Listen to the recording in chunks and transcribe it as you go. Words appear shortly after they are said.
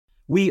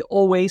We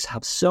always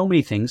have so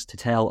many things to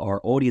tell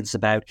our audience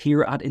about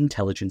here at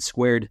Intelligence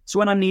Squared. So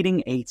when I'm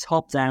needing a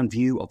top-down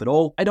view of it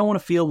all, I don't want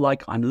to feel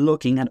like I'm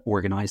looking at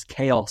organized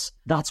chaos.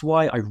 That's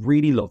why I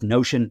really love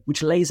Notion,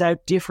 which lays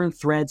out different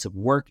threads of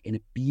work in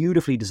a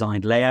beautifully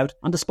designed layout.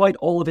 And despite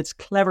all of its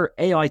clever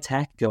AI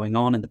tech going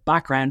on in the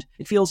background,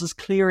 it feels as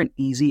clear and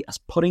easy as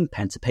putting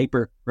pen to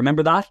paper.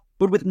 Remember that?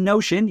 But with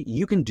Notion,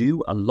 you can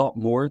do a lot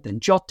more than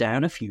jot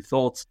down a few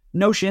thoughts.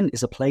 Notion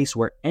is a place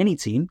where any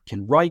team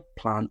can write,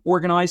 plan,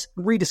 organize,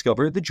 and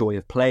rediscover the joy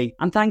of play.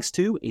 And thanks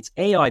to its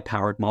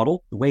AI-powered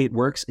model, the way it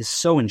works is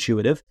so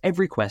intuitive,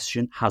 every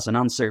question has an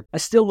answer. I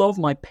still love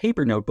my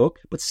paper notebook,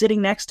 but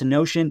sitting next to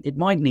Notion, it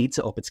might need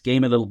to up its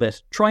game a little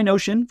bit. Try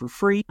Notion for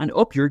free and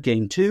up your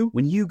game too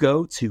when you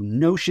go to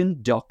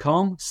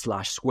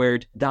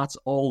notion.com/squared. That's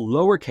all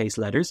lowercase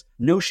letters,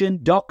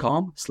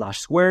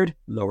 notion.com/squared,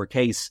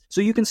 lowercase.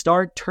 So you can start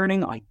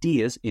turning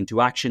ideas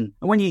into action.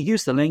 And when you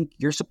use the link,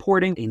 you're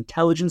supporting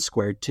Intelligence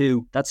Squared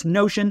too. That's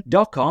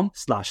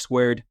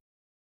notion.com/squared.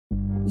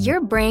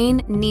 Your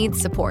brain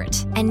needs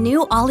support, and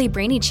new Ollie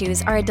Brainy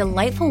Chews are a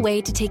delightful way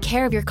to take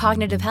care of your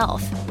cognitive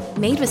health.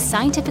 Made with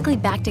scientifically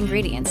backed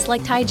ingredients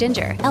like Thai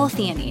ginger,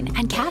 L-theanine,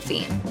 and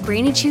caffeine,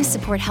 Brainy Chews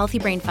support healthy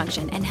brain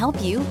function and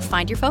help you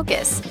find your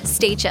focus,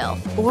 stay chill,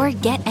 or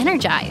get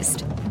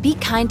energized. Be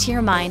kind to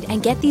your mind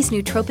and get these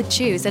nootropic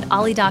chews at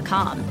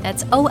ollie.com.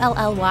 That's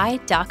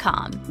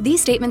OLLY.com.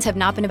 These statements have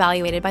not been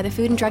evaluated by the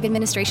Food and Drug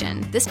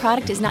Administration. This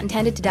product is not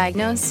intended to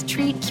diagnose,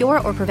 treat,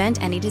 cure, or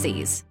prevent any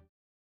disease.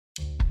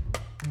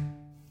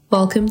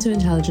 Welcome to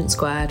Intelligence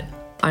Squared.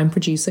 I'm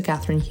producer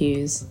Catherine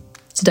Hughes.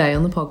 Today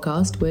on the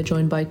podcast, we're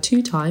joined by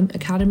two-time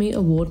Academy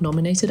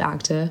Award-nominated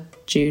actor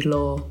Jude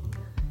Law.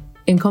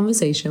 In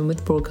conversation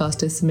with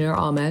broadcaster Samir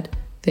Ahmed,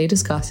 they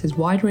discuss his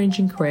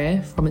wide-ranging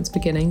career from its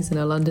beginnings in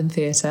a London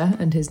theatre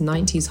and his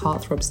 90s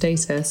heartthrob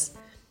status,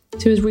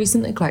 to his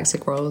recent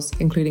eclectic roles,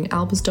 including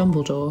Albus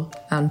Dumbledore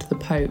and the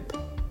Pope.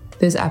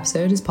 This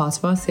episode is part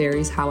of our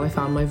series How I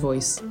Found My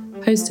Voice,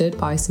 hosted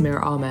by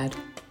Samir Ahmed.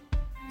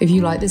 If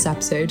you like this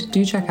episode,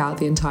 do check out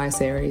the entire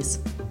series.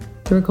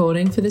 The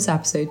recording for this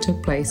episode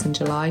took place in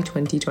July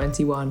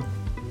 2021.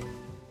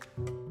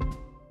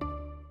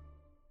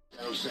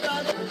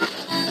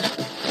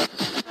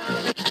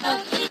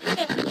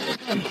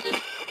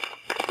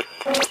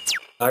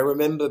 I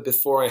remember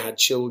before I had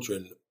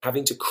children,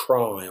 having to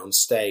cry on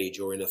stage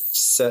or in a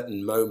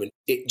certain moment,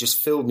 it just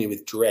filled me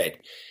with dread.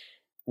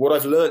 What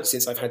I've learned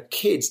since I've had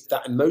kids,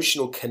 that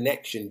emotional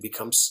connection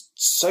becomes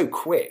so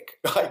quick.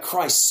 I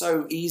cry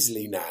so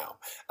easily now.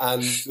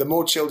 And the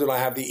more children I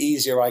have, the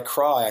easier I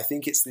cry. I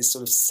think it's this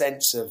sort of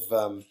sense of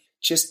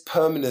just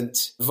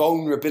permanent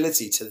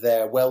vulnerability to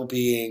their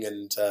well-being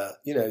and,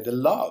 the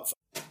love.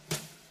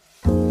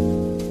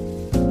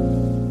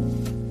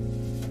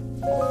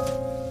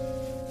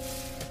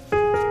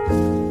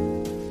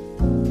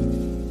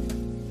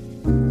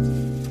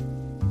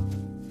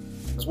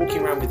 I was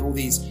walking around with all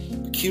these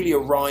peculiar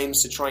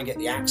rhymes to try and get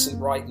the accent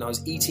right, and I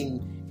was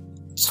eating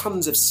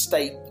tons of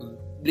steak and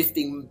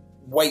lifting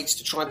weights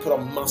to try and put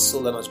on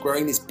muscle, and I was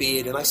growing this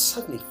beard, and I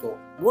suddenly thought,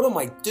 what am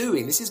I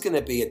doing? This is going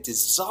to be a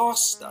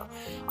disaster.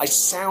 I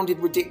sounded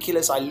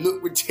ridiculous. I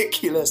looked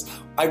ridiculous.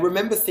 I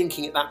remember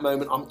thinking at that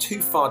moment, I'm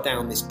too far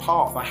down this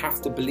path. I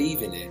have to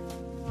believe in it.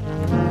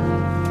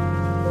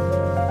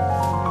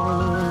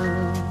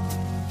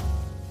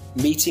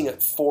 Meeting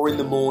at 4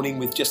 a.m.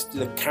 with just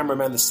the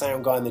cameraman, the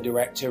sound guy and the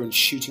director, and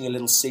shooting a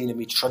little scene of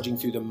me trudging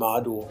through the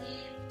mud, or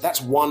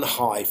that's one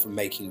high from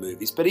making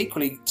movies. But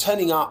equally,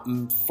 turning up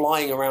and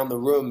flying around the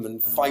room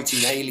and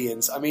fighting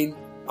aliens. I mean,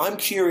 I'm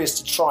curious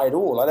to try it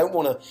all. I don't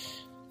want to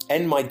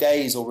end my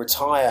days or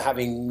retire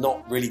having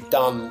not really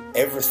done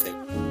everything.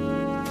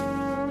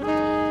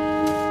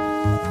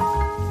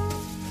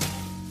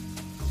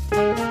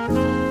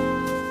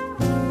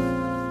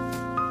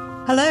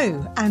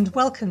 Hello and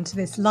welcome to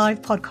this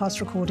live podcast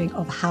recording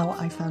of How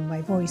I Found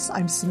My Voice.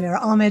 I'm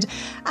Samira Ahmed,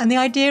 and the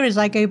idea is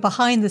I go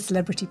behind the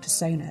celebrity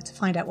persona to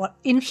find out what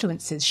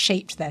influences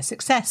shaped their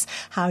success.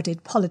 How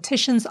did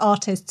politicians,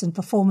 artists and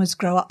performers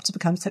grow up to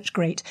become such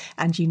great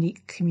and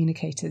unique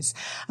communicators?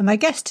 And my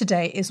guest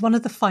today is one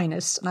of the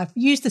finest, and I've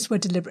used this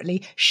word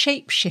deliberately,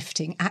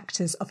 shape-shifting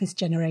actors of his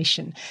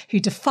generation, who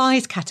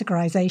defies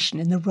categorization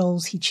in the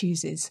roles he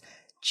chooses,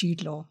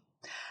 Jude Law.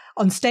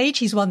 On stage,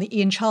 he's won the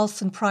Ian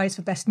Charleson Prize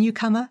for Best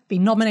Newcomer,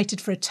 been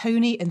nominated for a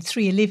Tony and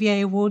 3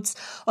 Olivier Awards.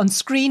 On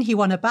screen, he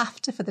won a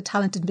BAFTA for The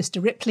Talented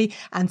Mr. Ripley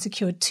and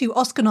secured 2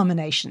 Oscar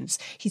nominations.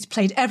 He's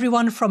played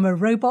everyone from a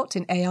robot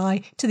in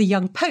AI to the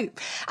young Pope,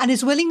 and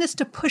his willingness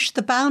to push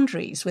the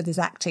boundaries with his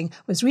acting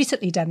was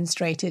recently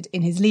demonstrated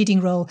in his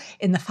leading role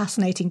in the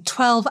fascinating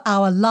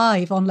 12-hour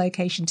live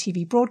on-location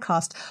TV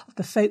broadcast of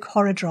the folk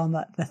horror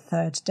drama The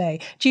Third Day.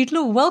 Jude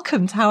Law,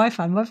 welcome to How I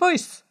Found My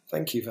Voice.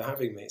 Thank you for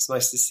having me. It's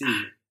nice to see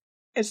you.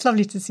 It's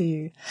lovely to see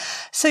you.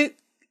 So,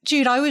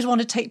 Jude, I always want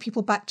to take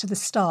people back to the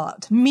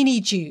start. Mini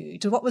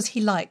Jude, what was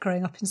he like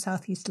growing up in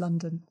southeast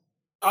London?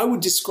 I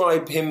would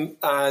describe him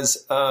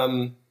as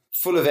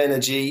full of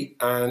energy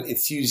and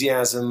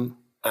enthusiasm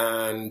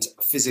and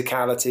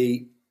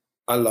physicality.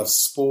 I love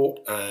sport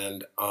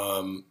and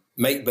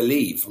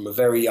make-believe from a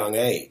very young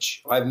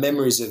age. I have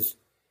memories of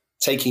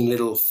taking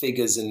little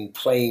figures and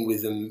playing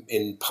with them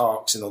in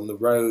parks and on the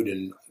road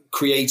and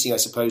creating, I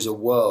suppose, a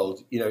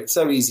world. You know, it's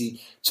so easy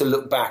to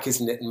look back,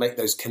 isn't it, and make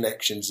those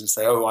connections and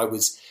say, oh, I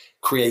was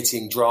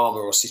creating drama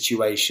or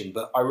situation.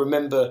 But I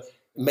remember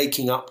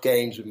making up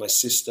games with my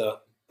sister.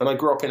 And I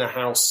grew up in a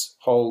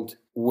household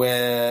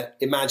where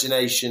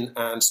imagination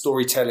and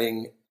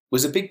storytelling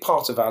was a big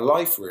part of our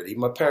life, really.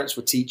 My parents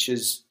were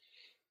teachers.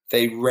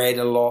 They read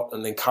a lot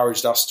and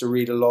encouraged us to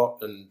read a lot.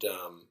 And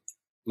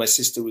my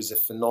sister was a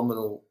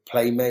phenomenal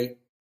playmate.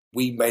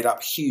 We made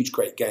up huge,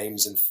 great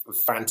games and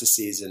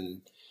fantasies.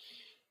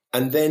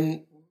 And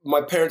then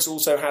my parents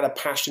also had a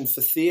passion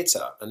for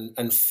theatre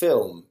and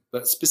film,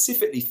 but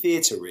specifically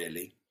theatre,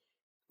 really,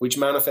 which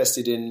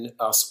manifested in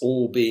us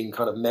all being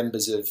kind of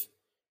members of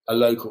a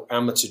local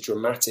amateur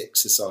dramatic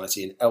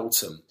society in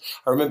Eltham.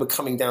 I remember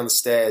coming down the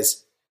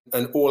stairs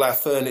and all our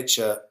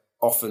furniture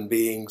often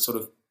being sort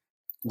of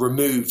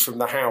removed from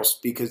the house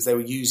because they were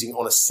using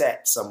on a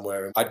set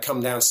somewhere. I'd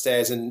come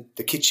downstairs and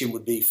the kitchen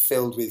would be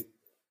filled with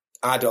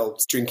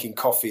adults drinking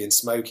coffee and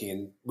smoking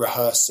and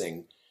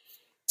rehearsing.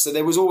 So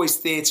there was always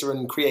theatre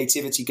and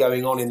creativity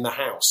going on in the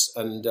house,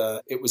 and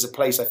it was a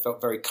place I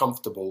felt very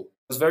comfortable.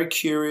 I was very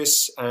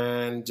curious,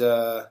 and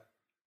I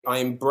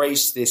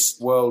embraced this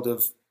world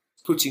of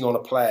putting on a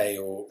play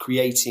or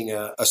creating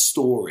a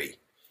story.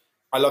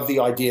 I love the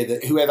idea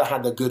that whoever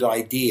had a good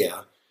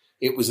idea,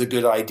 it was a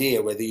good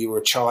idea, whether you were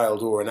a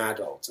child or an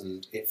adult,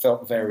 and it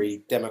felt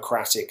very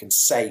democratic and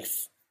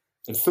safe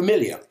and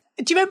familiar.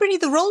 Do you remember any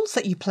of the roles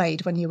that you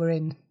played when you were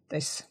in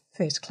this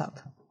theatre club?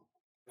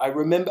 I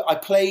remember I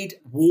played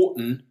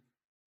Wharton,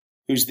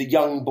 who's the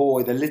young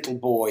boy, the little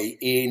boy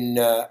in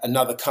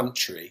Another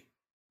Country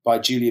by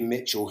Julian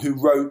Mitchell, who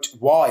wrote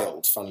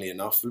Wild, funnily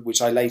enough,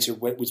 which I later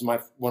was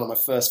one of my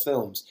first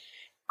films.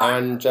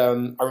 And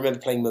I remember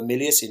playing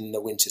Mamilius in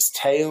The Winter's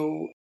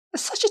Tale.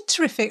 That's such a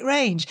terrific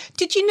range.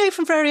 Did you know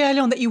from very early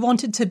on that you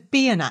wanted to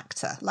be an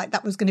actor, like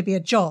that was going to be a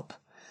job?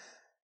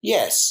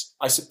 Yes,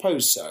 I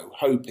suppose so,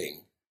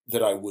 hoping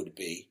that I would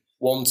be,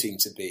 wanting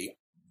to be.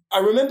 I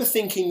remember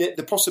thinking that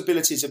the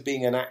possibilities of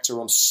being an actor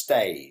on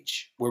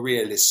stage were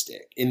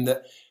realistic in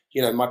that,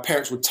 you know, my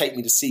parents would take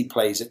me to see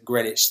plays at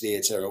Greenwich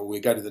Theatre or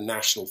we'd go to the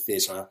National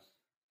Theatre.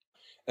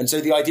 And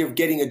so the idea of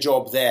getting a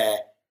job there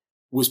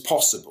was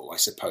possible, I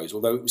suppose,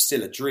 although it was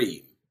still a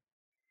dream.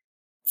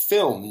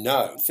 Film,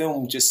 no.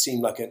 Film just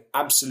seemed like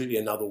absolutely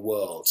another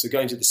world. So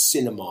going to the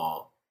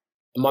cinema,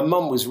 and my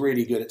mum was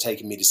really good at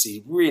taking me to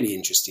see really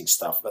interesting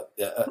stuff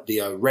at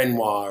the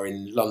Renoir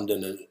in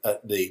London and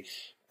at the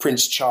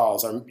Prince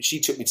Charles. She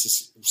took me to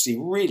see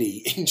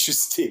really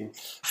interesting,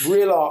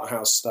 real art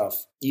house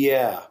stuff.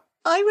 Yeah.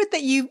 I read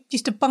that you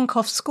used to bunk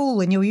off school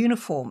in your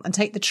uniform and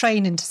take the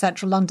train into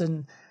central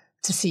London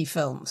to see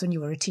films when you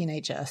were a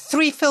teenager.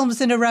 3 films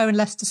in a row in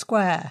Leicester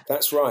Square.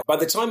 That's right. By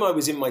the time I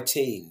was in my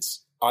teens,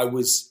 I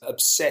was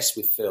obsessed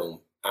with film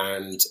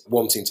and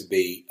wanting to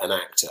be an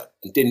actor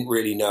and didn't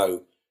really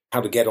know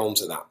how to get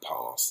onto that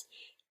path.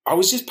 I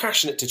was just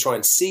passionate to try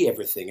and see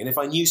everything. And if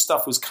I knew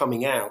stuff was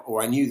coming out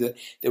or I knew that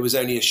there was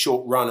only a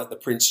short run at the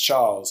Prince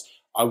Charles,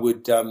 I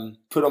would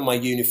put on my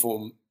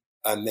uniform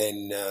and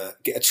then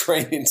get a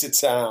train into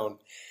town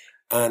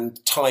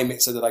and time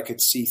it so that I could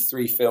see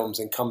 3 films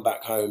and come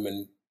back home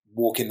and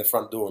walk in the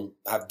front door and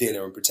have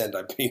dinner and pretend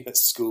I'd been at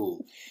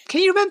school.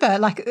 Can you remember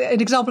like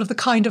an example of the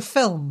kind of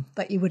film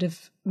that you would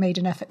have made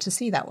an effort to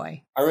see that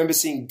way? I remember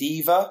seeing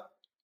Diva.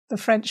 The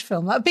French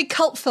film, a big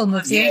cult film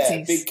of the 80s.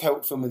 Yeah, big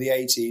cult film of the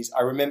 80s.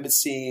 I remember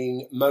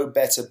seeing Mo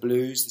Better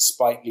Blues, the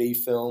Spike Lee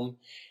film,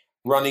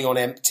 Running on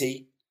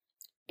Empty,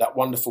 that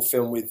wonderful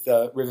film with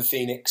River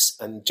Phoenix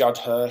and Judd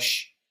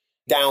Hirsch.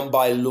 Down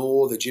by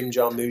Law, the Jim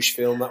Jarmusch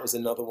film, that was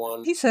another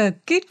one. These are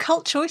good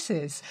cult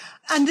choices.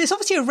 And there's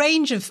obviously a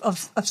range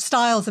of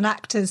styles and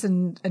actors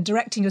and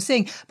directing you're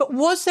seeing. But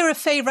was there a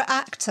favourite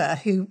actor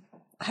who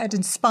had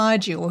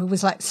inspired you or who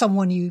was like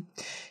someone you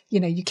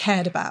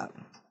cared about?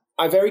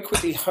 I very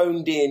quickly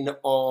honed in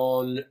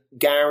on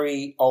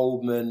Gary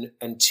Oldman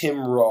and Tim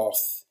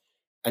Roth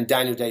and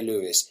Daniel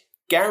Day-Lewis.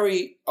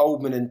 Gary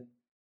Oldman and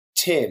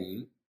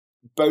Tim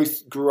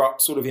both grew up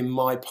sort of in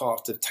my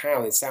part of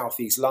town in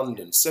southeast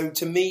London. So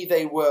to me,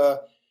 they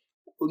were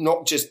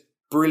not just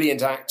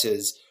brilliant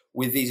actors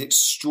with these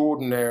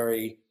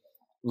extraordinary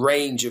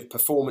range of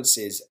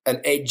performances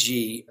and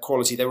edgy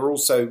quality. They were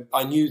also,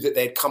 I knew that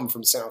they'd come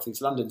from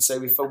southeast London.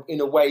 So in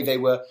a way, they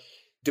were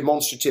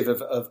demonstrative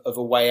of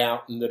a way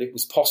out and that it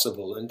was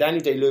possible. And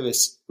Daniel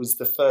Day-Lewis was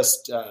the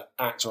first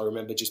actor I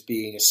remember just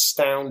being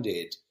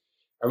astounded.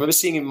 I remember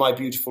seeing him in My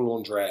Beautiful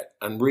Laundrette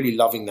and really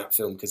loving that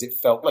film because it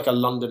felt like a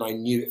London I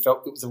knew. It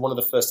was one of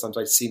the first times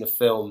I'd seen a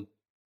film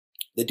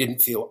that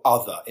didn't feel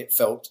other. It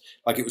felt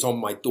like it was on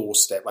my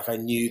doorstep, like I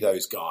knew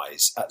those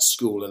guys at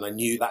school and I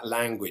knew that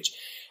language.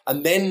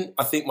 And then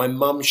I think my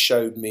mum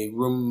showed me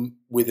Room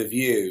with a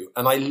View,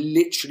 and I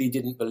literally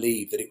didn't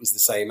believe that it was the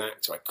same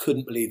actor. I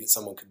couldn't believe that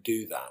someone could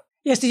do that.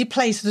 Yes, he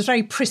plays this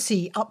very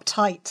prissy,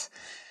 uptight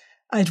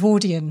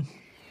Edwardian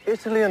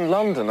Italy and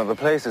London are the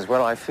places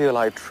where I feel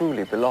I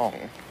truly belong.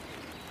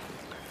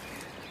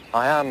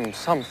 I am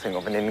something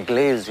of an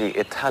inglese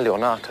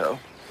Italianato.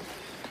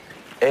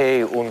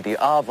 E un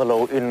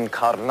diavolo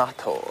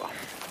incarnato.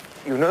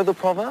 You know the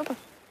proverb?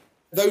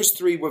 Those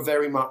three were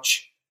very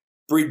much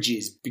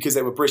bridges because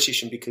they were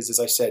British and because, as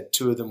I said,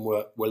 two of them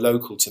were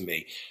local to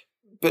me.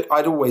 But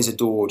I'd always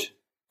adored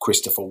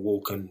Christopher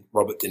Walken,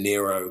 Robert De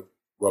Niro,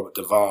 Robert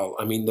Duvall.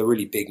 I mean, the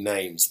really big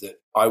names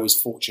that I was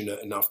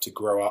fortunate enough to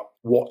grow up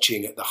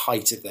watching at the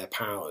height of their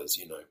powers,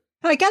 you know.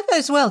 I gather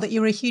as well that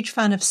you were a huge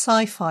fan of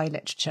sci-fi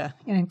literature,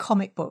 and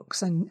comic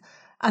books and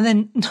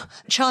then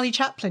Charlie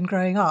Chaplin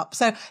growing up.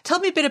 So tell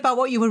me a bit about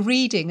what you were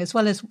reading as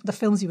well as the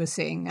films you were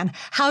seeing and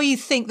how you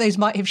think those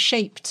might have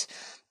shaped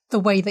the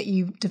way that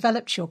you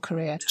developed your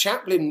career.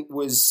 Chaplin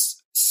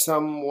was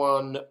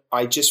someone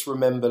I just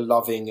remember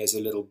loving as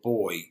a little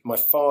boy. My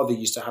father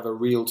used to have a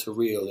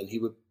reel-to-reel and he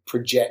would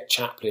project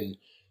Chaplin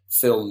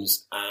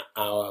films at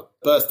our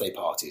birthday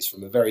parties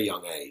from a very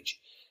young age.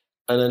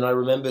 And then I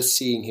remember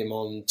seeing him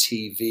on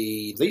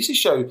TV. They used to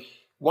show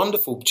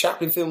wonderful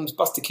Chaplin films,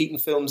 Buster Keaton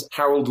films,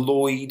 Harold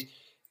Lloyd,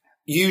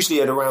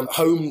 usually at around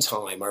home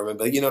time, I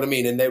remember, you know what I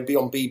mean? And they would be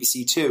on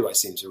BBC Two, I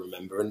seem to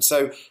remember. And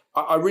so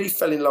I really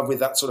fell in love with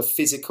that sort of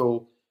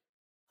physical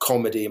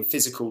comedy and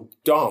physical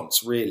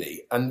dance,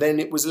 really. And then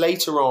it was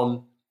later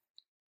on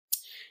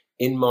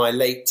in my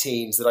late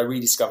teens that I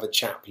rediscovered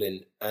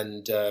Chaplin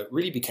and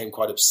really became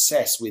quite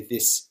obsessed with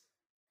this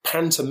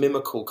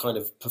pantomimical kind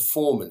of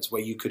performance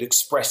where you could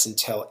express and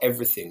tell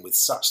everything with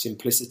such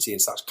simplicity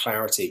and such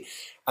clarity.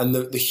 And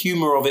the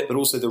humour of it, but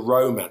also the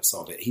romance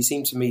of it. He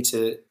seemed to me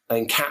to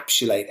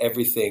encapsulate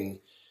everything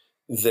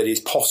that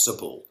is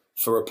possible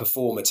for a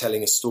performer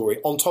telling a story,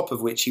 on top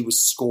of which he was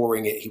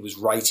scoring it, he was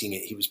writing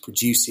it, he was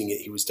producing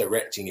it, he was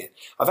directing it.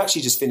 I've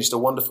actually just finished a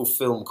wonderful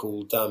film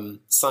called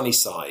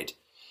Sunnyside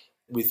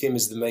with him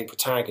as the main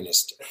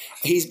protagonist.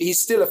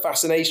 He's still a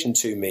fascination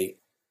to me.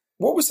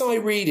 What was I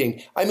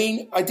reading? I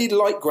mean, I did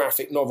like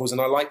graphic novels and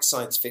I liked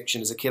science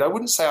fiction as a kid. I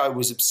wouldn't say I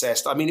was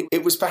obsessed. I mean,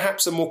 it was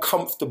perhaps a more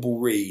comfortable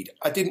read.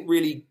 I didn't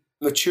really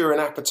mature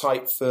an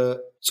appetite for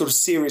sort of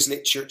serious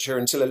literature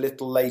until a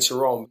little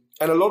later on.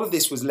 And a lot of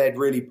this was led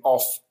really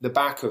off the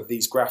back of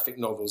these graphic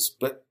novels.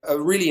 But a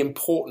really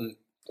important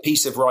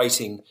piece of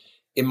writing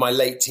in my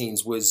late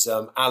teens was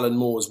Alan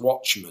Moore's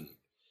Watchmen,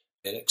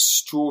 an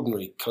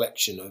extraordinary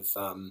collection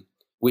of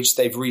which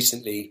they've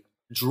recently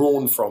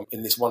drawn from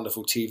in this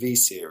wonderful TV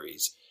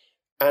series.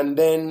 And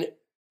then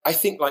I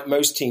think like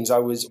most teens, I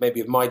was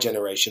maybe of my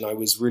generation, I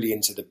was really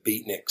into the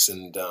beatniks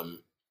and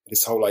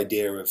this whole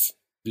idea of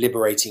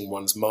liberating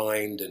one's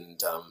mind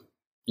and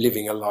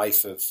living a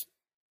life of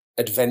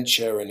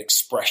adventure and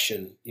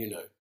expression, you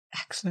know.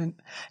 Excellent.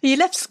 You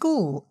left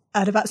school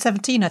at about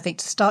 17, I think,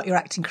 to start your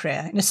acting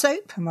career in a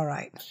soap, am I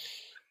right?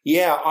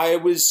 Yeah,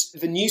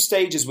 the New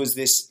Stages was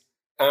this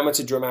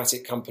amateur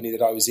dramatic company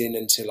that I was in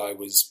until I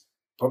was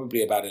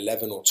probably about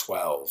 11 or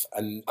 12.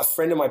 And a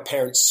friend of my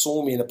parents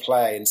saw me in a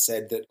play and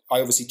said that I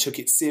obviously took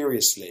it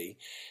seriously.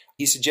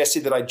 He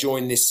suggested that I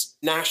join this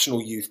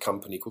national youth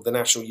company called the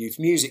National Youth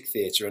Music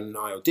Theatre. And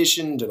I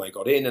auditioned and I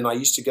got in. And I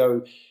used to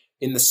go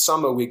in the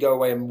summer, we'd go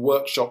away and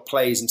workshop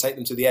plays and take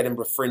them to the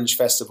Edinburgh Fringe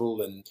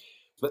Festival.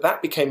 But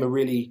that became a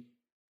really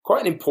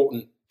quite an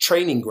important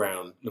training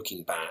ground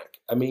looking back.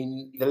 I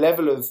mean, the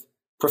level of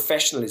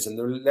professionalism,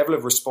 the level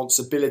of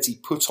responsibility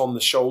put on the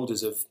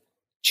shoulders of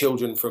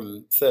children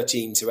from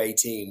 13 to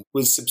 18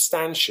 was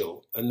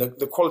substantial, and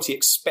the quality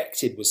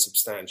expected was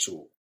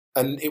substantial.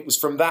 And it was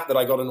from that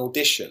I got an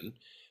audition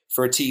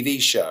for a TV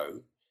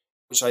show,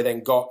 which I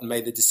then got and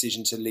made the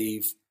decision to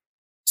leave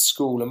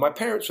school. And my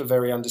parents were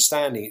very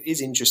understanding. It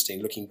is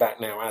interesting looking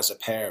back now as a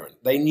parent.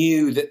 They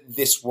knew that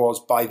this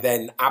was by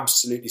then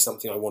absolutely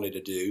something I wanted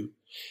to do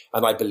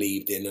and I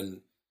believed in,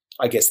 and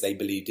I guess they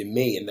believed in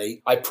me. And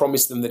I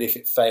promised them that if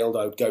it failed,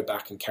 I would go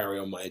back and carry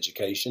on my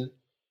education.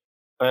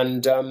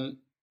 And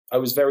I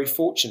was very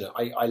fortunate.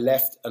 I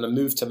left and I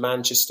moved to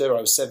Manchester.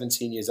 I was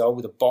 17 years old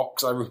with a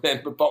box. I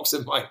remember a box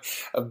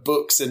of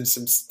books and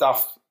some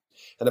stuff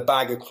and a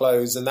bag of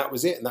clothes. And that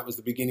was it. And that was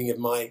the beginning of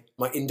my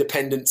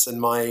independence and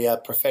my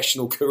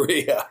professional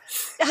career.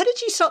 How did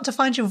you start to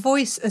find your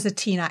voice as a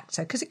teen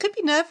actor? Because it could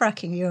be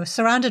nerve-wracking. You're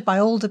surrounded by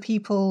older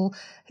people.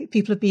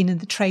 People have been in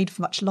the trade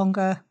for much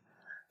longer.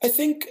 I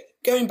think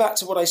going back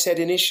to what I said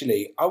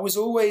initially, I was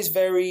always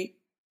very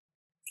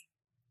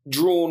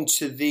drawn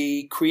to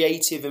the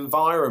creative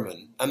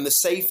environment and the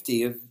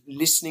safety of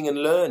listening and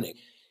learning.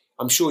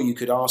 I'm sure you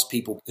could ask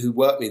people who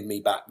worked with me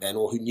back then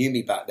or who knew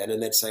me back then,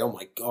 and they'd say, oh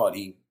my God,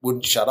 he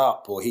wouldn't shut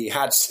up, or he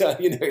had,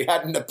 he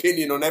had an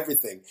opinion on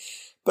everything.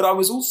 But I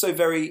was also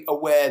very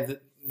aware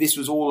that this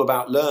was all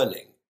about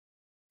learning.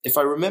 If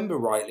I remember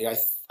rightly,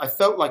 I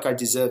felt like I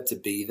deserved to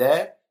be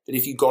there, that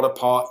if you got a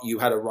part, you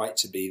had a right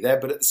to be there.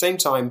 But at the same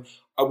time,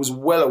 I was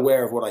well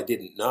aware of what I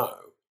didn't know.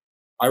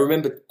 I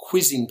remember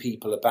quizzing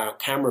people about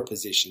camera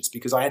positions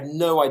because I had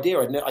no idea.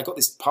 I got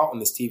this part on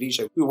this TV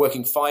show. We were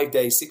working 5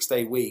 days, 6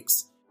 day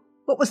weeks.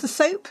 What was the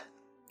soap?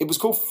 It was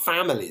called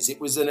Families.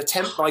 It was an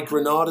attempt by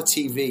Granada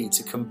TV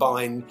to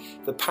combine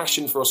the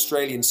passion for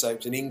Australian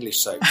soaps and English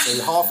soaps.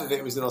 So half of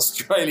it was in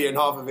Australia and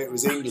half of it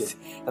was England.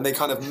 And they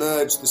kind of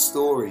merged the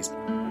stories.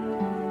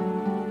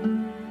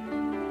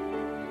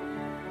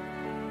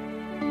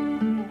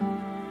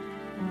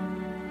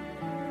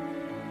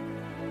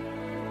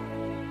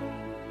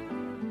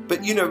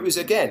 But, you know, it was,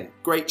 again,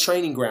 great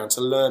training ground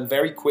to learn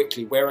very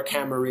quickly where a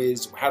camera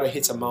is, how to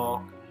hit a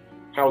mark,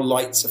 how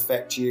lights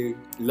affect you,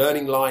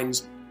 learning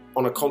lines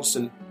on a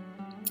constant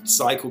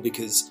cycle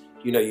because,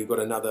 you know, you've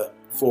got another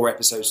 4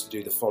 episodes to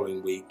do the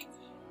following week.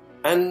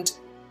 And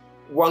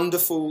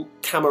wonderful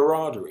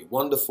camaraderie,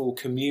 wonderful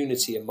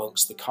community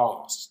amongst the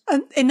cast.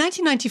 And in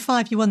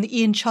 1995, you won the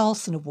Ian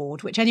Charleson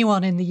Award, which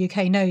anyone in the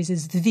UK knows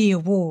is the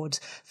award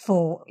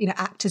for, you know,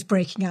 actors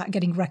breaking out and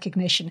getting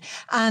recognition.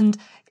 And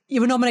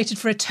you were nominated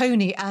for a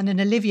Tony and an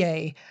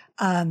Olivier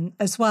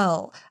as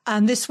well.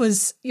 And this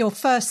was your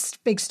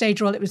first big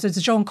stage role. It was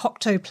a Jean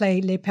Cocteau play,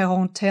 Les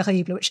Parents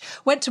Terribles, which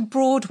went to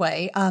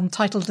Broadway,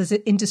 titled as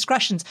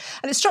Indiscretions.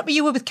 And it struck me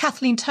you were with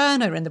Kathleen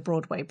Turner in the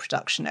Broadway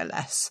production, no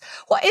less.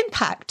 What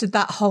impact did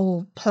that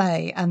whole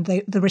play and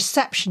the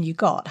reception you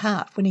got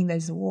have, winning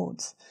those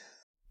awards?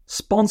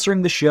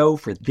 Sponsoring the show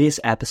for this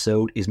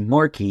episode is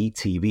Marquee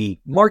TV.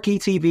 Marquee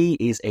TV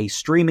is a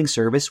streaming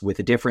service with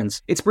a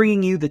difference. It's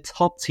bringing you the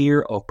top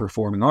tier of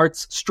performing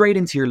arts straight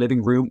into your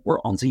living room or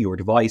onto your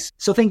device.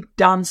 So think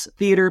dance,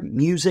 theatre,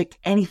 music,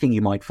 anything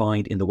you might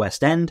find in the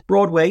West End,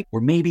 Broadway, or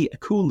maybe a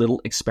cool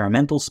little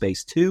experimental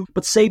space too,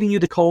 but saving you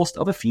the cost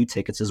of a few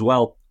tickets as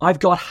well. I've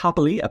got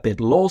happily a bit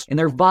lost in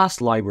their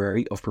vast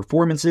library of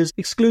performances,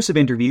 exclusive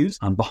interviews,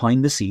 and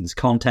behind-the-scenes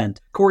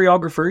content.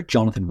 Choreographer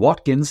Jonathan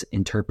Watkins'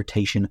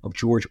 interpretation of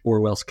George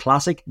Orwell's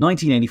classic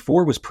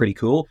 1984 was pretty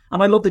cool,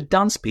 and I love the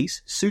dance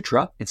piece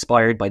Sutra,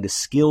 inspired by the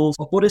skills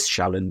of Buddhist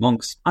Shaolin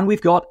monks. And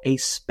we've got a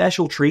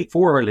special treat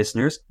for our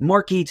listeners.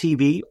 Marquee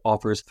TV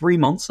offers 3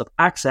 months of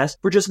access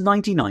for just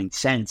 99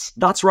 cents.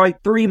 That's right,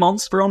 3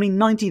 months for only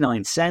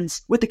 99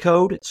 cents with the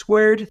code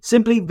SQUARED.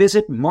 Simply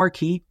visit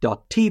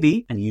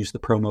marquee.tv and use the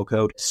promo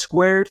code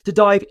SQUARED to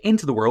dive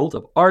into the world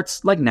of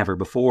arts like never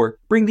before.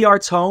 Bring the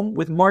arts home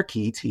with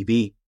Marquee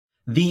TV.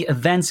 The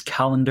events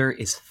calendar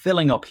is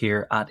filling up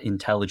here at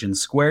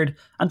Intelligence Squared,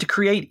 and to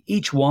create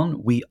each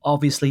one, we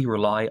obviously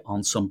rely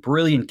on some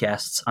brilliant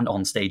guests and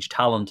onstage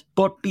talent.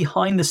 But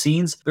behind the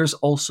scenes, there's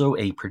also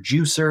a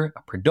producer,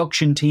 a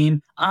production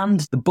team, and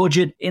the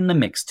budget in the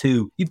mix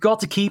too. You've got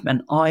to keep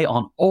an eye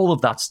on all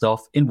of that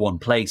stuff in one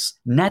place.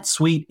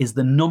 NetSuite is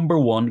the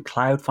 #1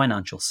 cloud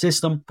financial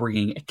system,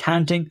 bringing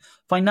accounting,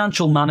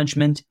 financial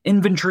management,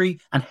 inventory,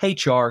 and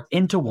HR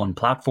into one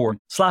platform,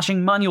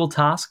 slashing manual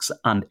tasks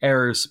and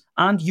errors.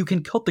 And you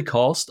can cut the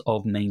cost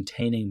of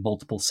maintaining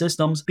multiple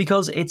systems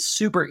because it's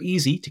super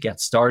easy to get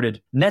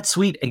started.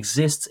 NetSuite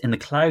exists in the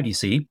cloud, you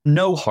see,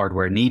 no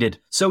hardware needed,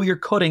 so you're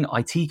cutting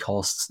IT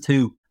costs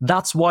too.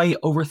 That's why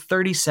over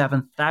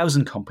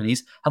 37,000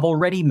 companies have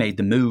already made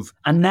the move.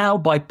 And now,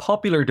 by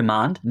popular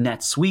demand,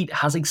 NetSuite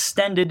has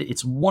extended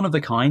its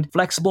one-of-a-kind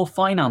flexible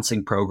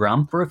financing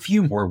program for a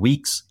few more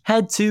weeks.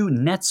 Head to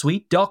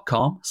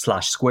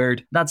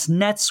netsuite.com/squared. That's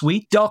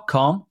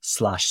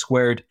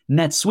netsuite.com/squared.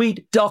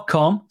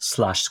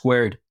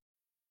 netsuite.com/squared.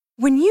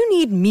 When you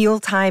need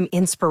mealtime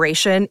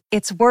inspiration,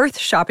 it's worth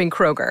shopping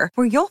Kroger,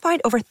 where you'll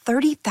find over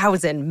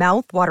 30,000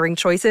 mouth-watering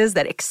choices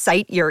that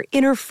excite your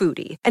inner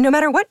foodie. And no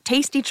matter what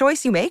tasty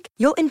choice you make,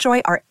 you'll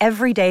enjoy our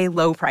everyday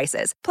low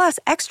prices, plus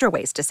extra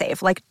ways to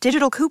save, like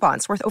digital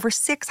coupons worth over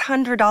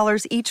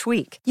 $600 each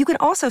week. You can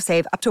also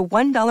save up to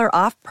 $1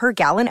 off per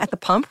gallon at the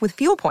pump with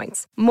fuel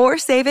points. More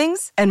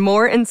savings and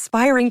more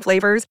inspiring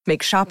flavors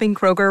make shopping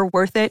Kroger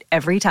worth it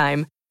every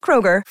time.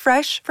 Kroger,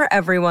 fresh for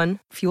everyone.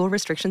 Fuel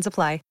restrictions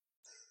apply.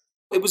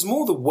 It was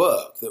more the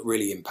work that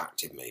really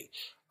impacted me.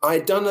 I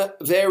had done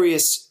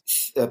various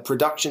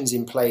productions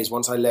in plays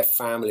once I left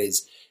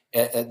Families,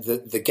 at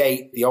the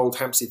Gate, the Old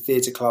Hampstead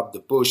Theatre Club,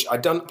 the Bush.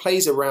 I'd done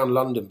plays around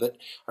London, but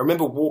I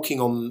remember walking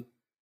on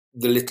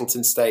the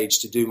Littleton stage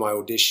to do my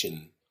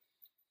audition.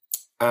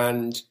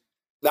 And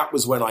that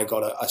was when I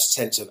got a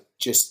sense of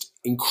just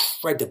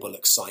incredible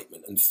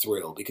excitement and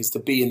thrill, because to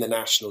be in the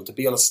National, to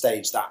be on a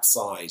stage that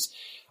size,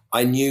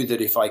 I knew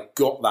that if I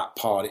got that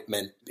part, it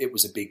meant it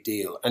was a big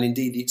deal. And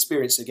indeed, the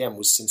experience, again,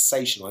 was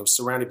sensational. I was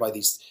surrounded by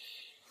these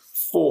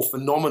 4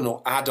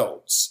 phenomenal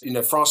adults, you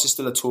know, Francis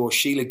de la Tour,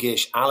 Sheila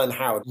Gish, Alan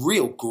Howard,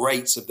 real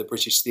greats of the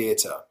British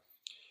theatre,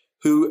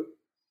 who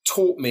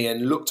taught me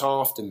and looked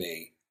after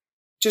me.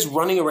 Just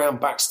running around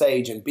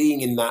backstage and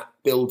being in that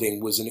building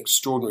was an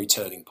extraordinary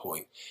turning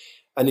point.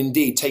 And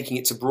indeed, taking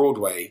it to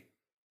Broadway,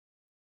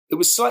 it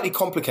was slightly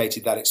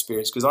complicated, that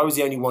experience, because I was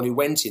the only one who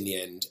went in the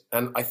end.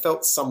 And I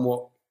felt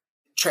somewhat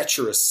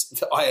traitorous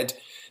that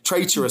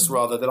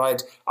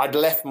I'd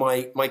left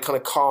my kind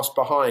of cast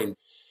behind.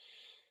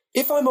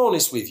 If I'm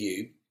honest with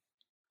you,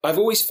 I've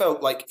always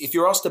felt like if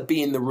you're asked to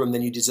be in the room,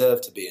 then you deserve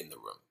to be in the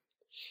room.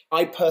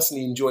 I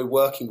personally enjoy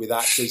working with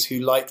actors who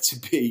like to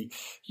be,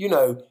 you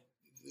know,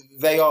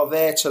 they are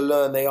there to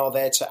learn, they are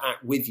there to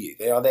act with you,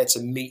 they are there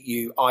to meet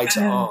you eye to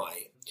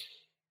eye.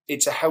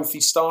 it's a healthy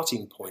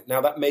starting point.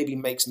 Now, that maybe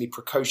makes me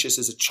precocious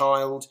as a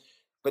child,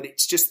 but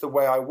it's just the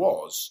way I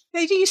was.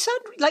 You sound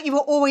like you were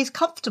always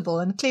comfortable,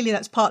 and clearly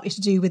that's partly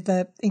to do with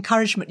the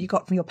encouragement you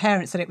got from your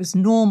parents, that it was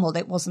normal,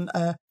 that it wasn't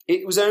a...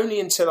 It was only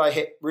until I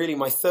hit really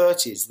my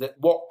 30s that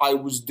what I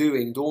was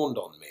doing dawned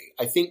on me.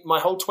 I think my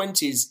whole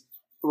 20s,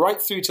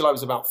 right through till I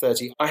was about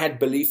 30, I had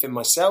belief in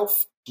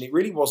myself. And it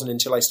really wasn't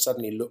until I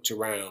suddenly looked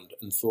around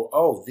and thought,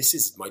 oh, this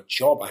is my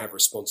job. I have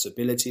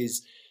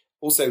responsibilities.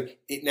 Also,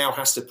 it now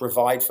has to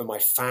provide for my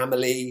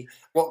family.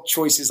 What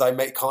choices I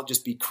make can't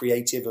just be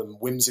creative and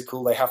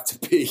whimsical. They have to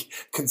be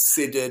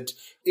considered.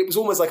 It was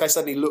almost like I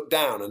suddenly looked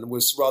down and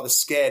was rather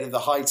scared of the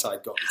height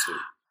I'd gotten to.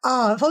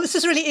 Ah, well, this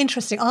is really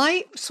interesting.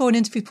 I saw an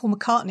interview with Paul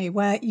McCartney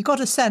where you got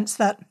a sense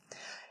that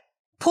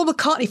Paul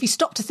McCartney, if you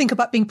stopped to think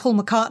about being Paul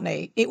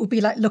McCartney, it would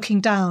be like looking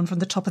down from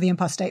the top of the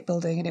Empire State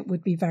Building, and it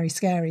would be very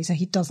scary. So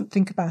he doesn't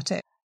think about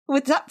it.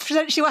 Was that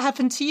potentially what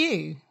happened to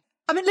you?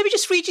 I mean, let me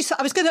just read you.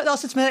 I was going to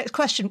ask this my next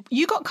question.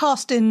 You got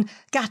cast in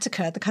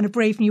Gattaca, the kind of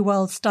Brave New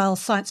World style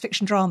science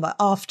fiction drama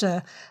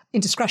after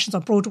Indiscretions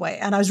on Broadway.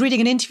 And I was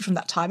reading an interview from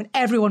that time, and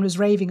everyone was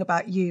raving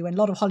about you, and a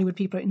lot of Hollywood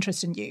people are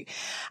interested in you.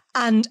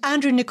 And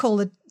Andrew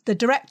Niccol, the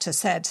director,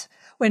 said,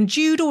 when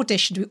Jude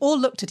auditioned, we all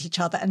looked at each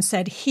other and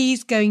said,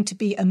 he's going to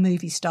be a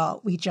movie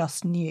star. We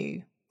just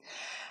knew.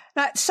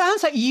 Now, it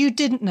sounds like you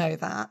didn't know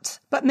that,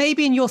 but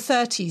maybe in your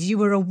 30s, you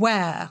were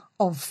aware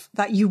of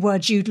that you were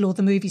Jude Law,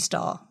 the movie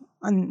star.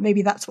 And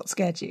maybe that's what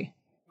scared you.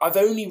 I've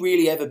only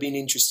really ever been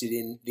interested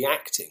in the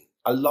acting.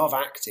 I love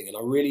acting, and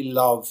I really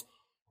love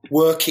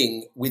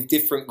working with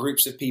different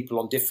groups of people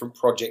on different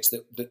projects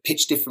that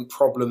pitch different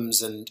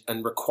problems and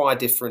require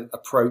different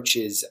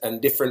approaches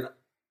and different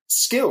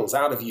skills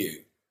out of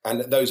you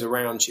and those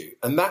around you.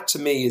 And that to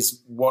me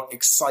is what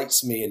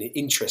excites me and it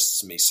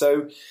interests me.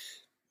 So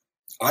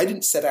I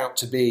didn't set out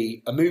to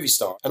be a movie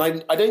star.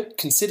 And I don't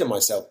consider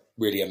myself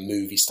really a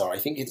movie star. I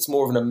think it's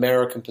more of an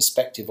American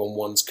perspective on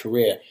one's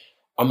career.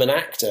 I'm an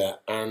actor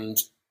and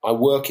I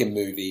work in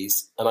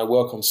movies and I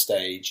work on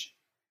stage.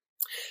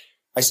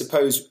 I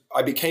suppose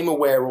I became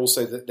aware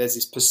also that there's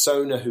this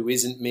persona who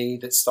isn't me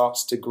that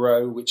starts to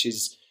grow, which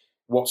is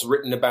what's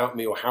written about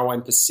me or how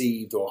I'm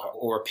perceived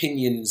or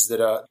opinions that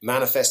are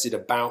manifested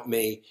about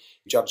me,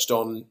 judged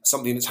on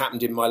something that's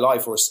happened in my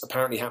life or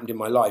apparently happened in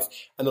my life.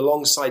 And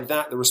alongside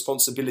that, the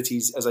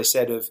responsibilities, as I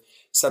said, of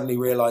suddenly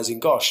realizing,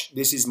 gosh,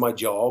 this is my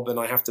job and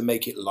I have to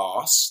make it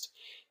last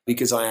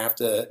because I have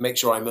to make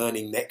sure I'm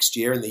earning next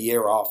year and the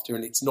year after,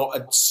 and it's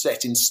not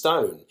set in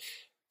stone.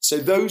 So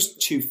those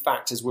two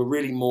factors were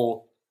really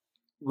more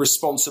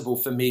responsible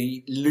for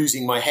me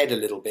losing my head a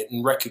little bit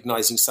and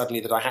recognizing suddenly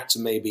that I had to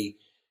maybe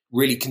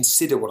really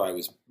consider what I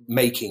was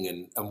making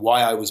and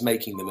why I was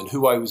making them and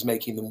who I was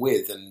making them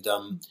with. And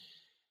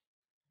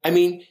I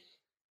mean,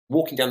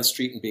 walking down the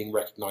street and being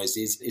recognized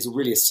is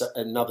really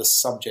another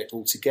subject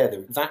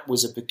altogether. That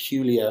was a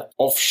peculiar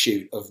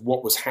offshoot of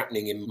what was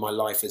happening in my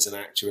life as an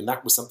actor. And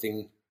that was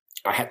something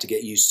I had to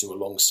get used to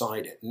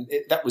alongside it. And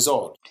that was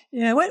odd.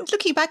 Yeah, well,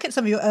 looking back at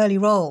some of your early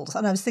roles,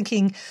 and I was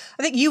thinking,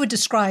 I think you would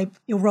describe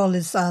your role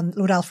as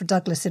Lord Alfred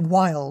Douglas in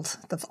Wilde,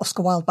 the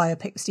Oscar Wilde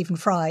biopic with Stephen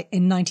Fry,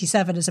 in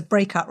 1997 as a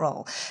breakout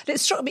role. And it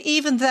struck me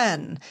even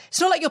then, it's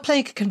not like you're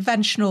playing a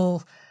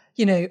conventional,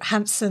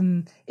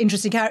 handsome,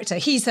 interesting character.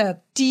 He's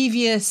a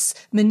devious,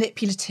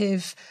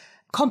 manipulative,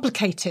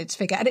 complicated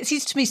figure. And it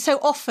seems to me so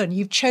often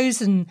you've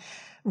chosen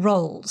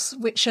roles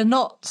which are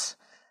not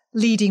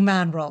leading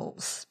man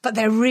roles, but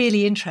they're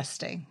really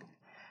interesting.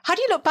 How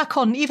do you look back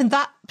on even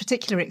that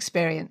particular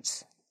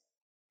experience?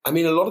 I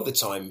mean, a lot of the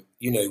time,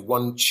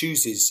 one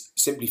chooses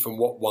simply from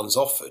what one's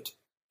offered.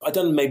 I'd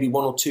done maybe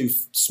one or two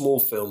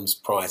small films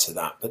prior to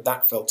that, but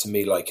that felt to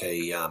me like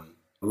a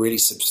really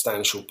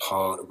substantial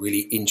part, a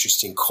really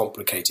interesting,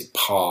 complicated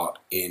part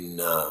in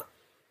a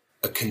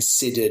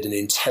considered and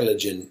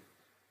intelligent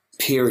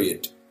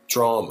period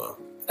drama.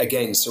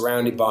 Again,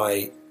 surrounded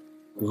by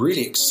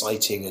really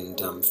exciting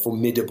and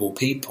formidable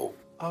people.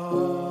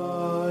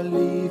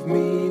 Leave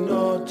me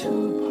not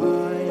to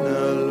pine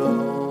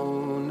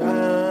alone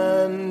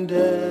and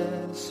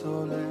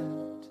desolate.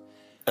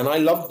 And I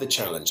love the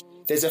challenge.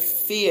 There's a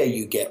fear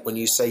you get when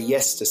you say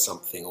yes to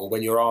something or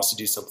when you're asked to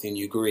do something and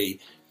you agree.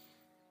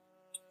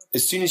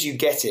 As soon as you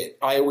get it,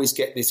 I always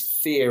get this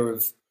fear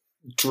of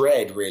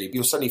dread, really.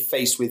 You're suddenly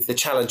faced with the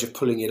challenge of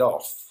pulling it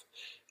off.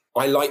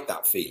 I like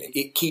that feeling.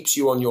 It keeps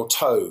you on your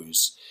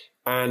toes.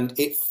 And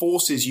it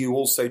forces you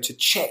also to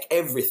check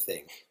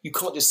everything. You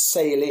can't just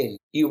sail in.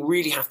 You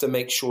really have to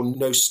make sure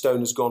no stone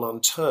has gone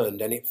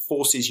unturned. And it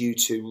forces you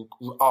to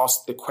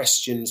ask the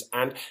questions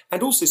and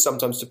also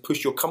sometimes to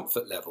push your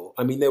comfort level.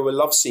 I mean, there were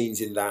love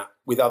scenes in that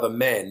with other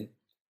men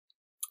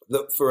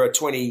that for a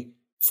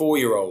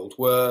 24-year-old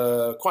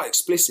were quite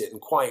explicit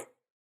and quite,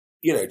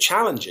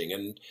 challenging.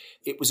 And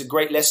it was a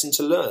great lesson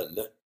to learn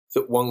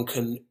that one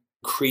can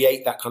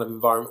create that kind of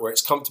environment where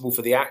it's comfortable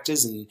for the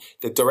actors and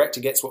the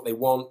director gets what they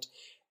want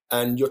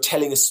and you're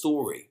telling a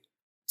story.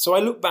 So I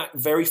look back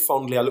very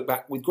fondly. I look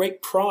back with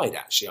great pride,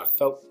 actually.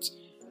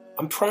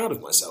 I'm proud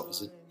of myself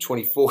as a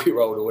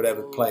 24-year-old or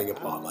whatever playing a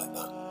part like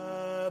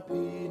that.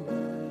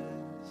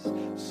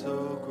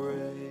 so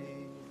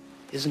great.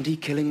 Isn't he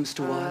killing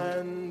Mr.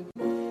 Wilde?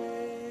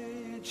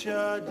 And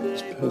nature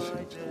He's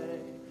perfect.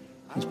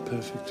 He's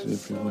perfect in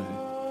every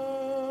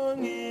way.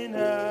 sung in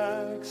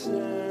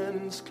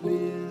accents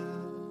clear.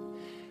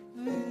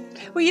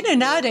 Well,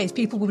 nowadays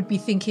people would be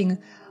thinking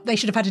they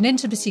should have had an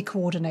intimacy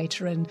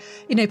coordinator. And,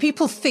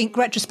 people think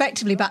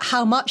retrospectively about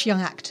how much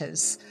young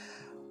actors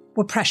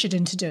were pressured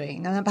into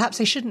doing, and perhaps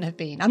they shouldn't have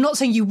been. I'm not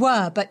saying you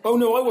were, but... Oh,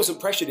 no, I wasn't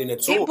pressured in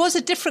at all. It was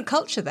a different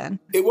culture then.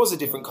 It was a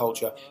different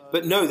culture.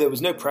 But no, there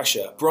was no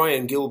pressure.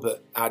 Brian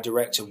Gilbert, our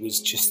director, was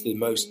just the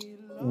most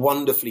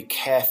wonderfully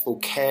careful,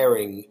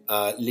 caring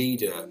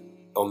leader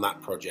on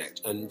that project.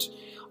 And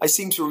I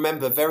seem to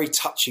remember very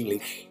touchingly,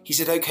 he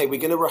said, OK, we're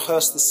going to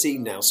rehearse the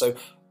scene now. So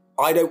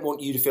I don't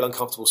want you to feel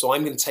uncomfortable. So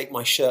I'm going to take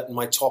my shirt and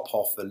my top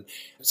off. And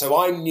so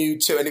I'm new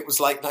too. And it was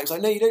like,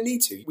 no, you don't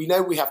need to. We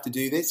know we have to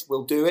do this.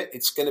 We'll do it.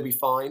 It's going to be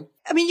fine.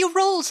 I mean, your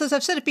roles, as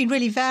I've said, have been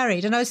really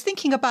varied. And I was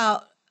thinking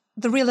about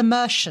the real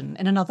immersion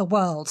in another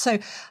world. So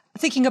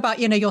thinking about,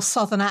 your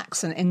southern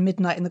accent in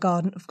Midnight in the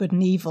Garden of Good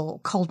and Evil,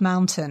 Cold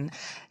Mountain.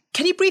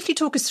 Can you briefly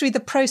talk us through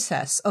the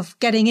process of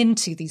getting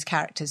into these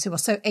characters who are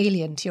so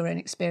alien to your own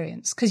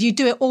experience? Because you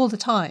do it all the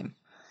time.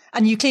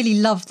 And you clearly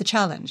love the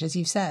challenge, as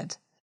you've said.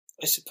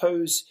 I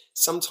suppose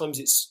sometimes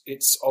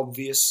it's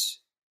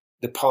obvious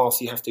the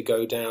path you have to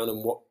go down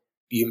and what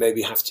you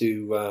maybe have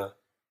to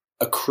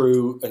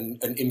accrue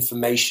and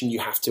information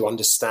you have to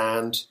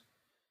understand,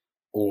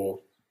 or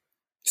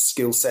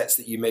skill sets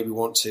that you maybe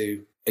want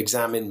to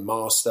examine,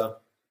 master.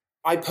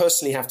 I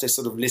personally have to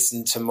sort of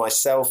listen to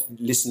myself,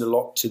 listen a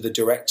lot to the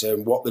director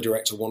and what the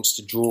director wants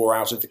to draw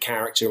out of the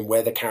character and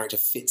where the character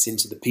fits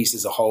into the piece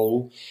as a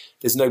whole.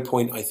 There's no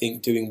point, I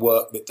think, doing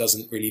work that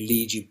doesn't really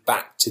lead you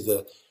back to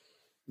the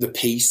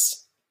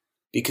piece,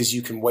 because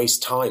you can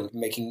waste time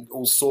making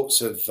all sorts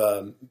of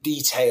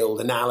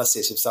detailed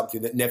analysis of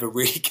something that never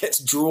really gets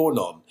drawn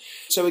on.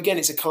 So again,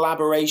 it's a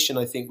collaboration,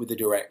 I think, with the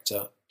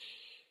director.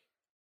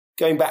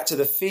 Going back to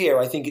the fear,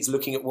 I think it's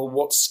looking at, well,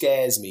 what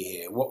scares me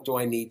here? What do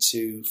I need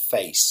to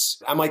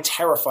face? Am I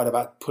terrified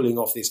about pulling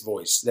off this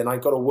voice? Then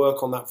I've got to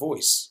work on that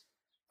voice.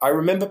 I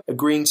remember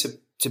agreeing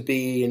to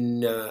be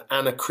in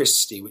Anna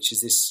Christie, which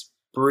is this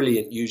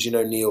brilliant Eugene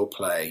O'Neill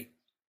play,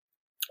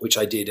 which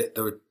I did at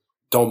the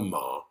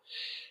Donmar.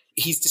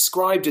 He's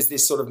described as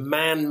this sort of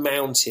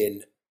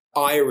man-mountain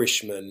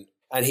Irishman,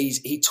 and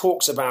he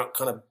talks about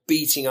kind of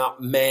beating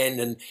up men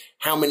and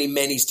how many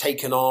men he's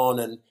taken on.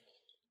 And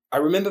I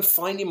remember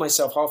finding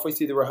myself halfway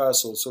through the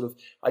rehearsal,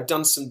 I'd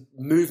done some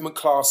movement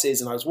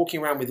classes and I was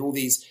walking around with all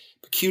these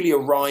peculiar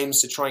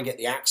rhymes to try and get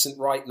the accent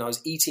right, and I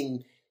was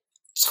eating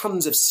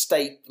tons of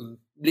steak and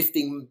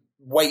lifting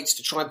weights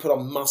to try and put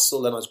on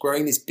muscle, and I was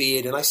growing this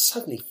beard, and I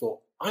suddenly thought,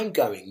 I'm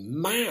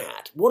going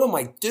mad. What am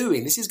I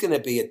doing? This is going to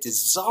be a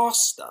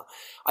disaster.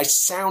 I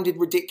sounded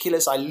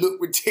ridiculous. I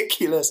looked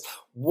ridiculous.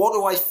 What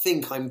do I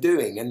think I'm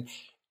doing? And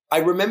I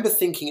remember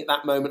thinking at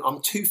that moment,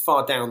 I'm too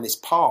far down this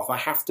path. I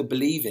have to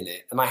believe in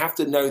it. And I have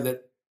to know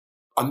that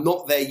I'm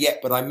not there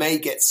yet, but I may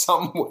get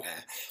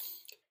somewhere.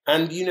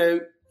 And,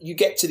 you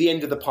get to the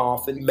end of the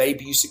path and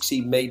maybe you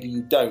succeed, maybe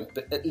you don't.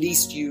 But at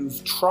least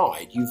you've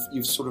tried.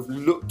 You've sort of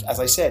looked, as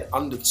I said,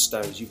 under the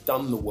stones. You've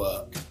done the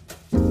work.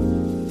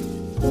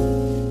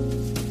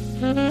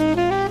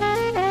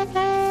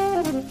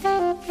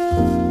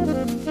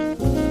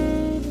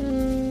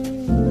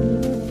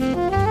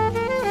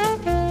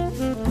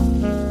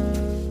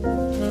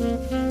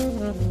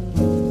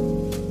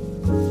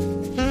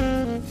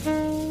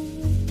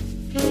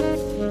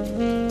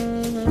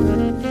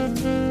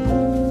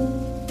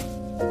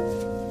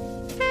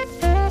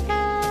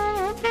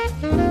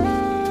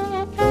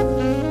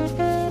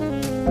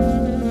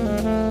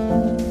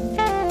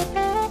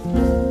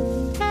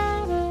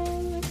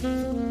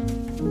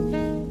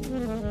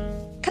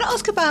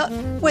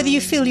 Whether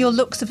you feel your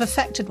looks have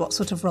affected what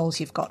sort of roles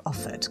you've got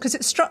offered. Because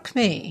it struck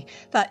me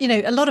that,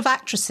 a lot of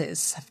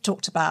actresses have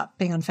talked about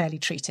being unfairly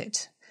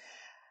treated.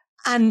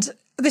 And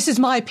this is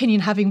my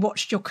opinion, having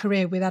watched your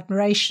career with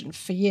admiration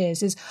for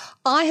years, is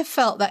I have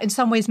felt that in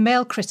some ways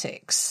male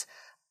critics,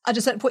 I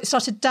just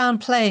started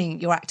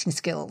downplaying your acting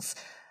skills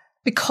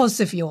because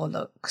of your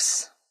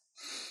looks.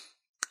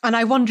 And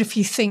I wonder if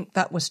you think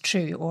that was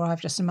true or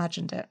I've just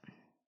imagined it.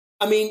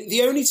 I mean,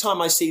 the only time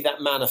I see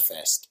that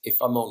manifest,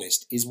 if I'm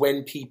honest, is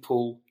when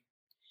people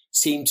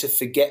seem to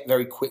forget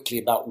very quickly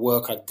about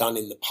work I've done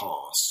in the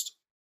past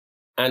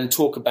and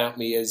talk about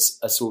me as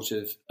a sort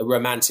of a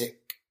romantic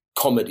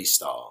comedy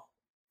star.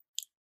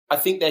 I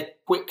think they're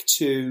quick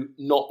to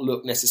not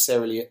look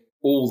necessarily at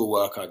all the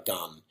work I've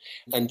done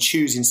and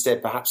choose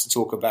instead perhaps to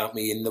talk about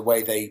me in the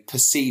way they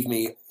perceive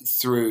me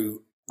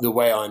through the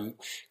way I'm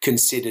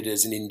considered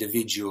as an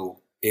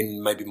individual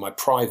in maybe my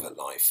private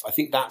life. I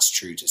think that's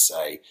true to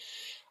say.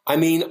 I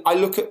mean, I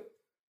look at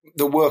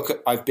the work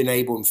I've been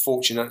able and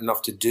fortunate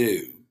enough to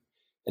do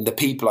and the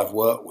people I've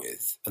worked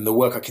with and the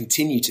work I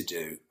continue to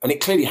do, and it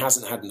clearly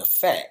hasn't had an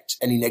effect,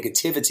 any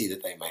negativity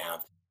that they may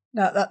have.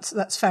 No,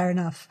 that's fair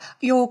enough.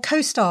 Your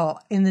co-star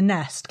in The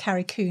Nest,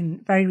 Carrie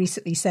Coon, very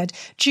recently said,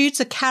 Jude's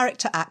a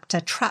character actor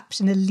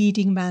trapped in a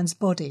leading man's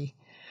body,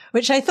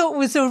 which I thought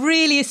was a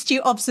really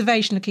astute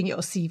observation looking at your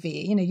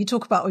CV. You know, you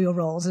talk about all your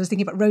roles. I was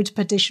thinking about Road to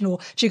Perdition or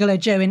Gigolo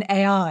Joe in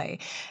AI.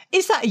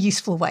 Is that a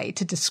useful way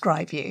to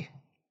describe you?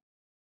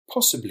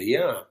 Possibly,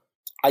 yeah.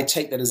 I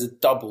take that as a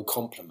double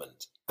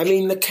compliment. I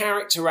mean, the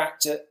character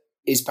actor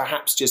is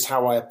perhaps just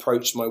how I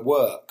approach my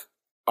work.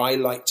 I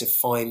like to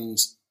find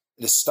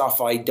the stuff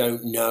I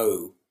don't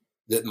know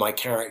that my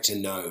character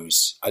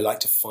knows. I like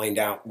to find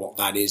out what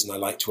that is, and I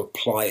like to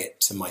apply it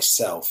to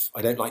myself.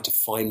 I don't like to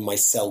find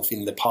myself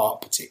in the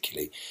part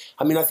particularly.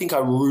 I mean, I think I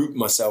root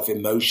myself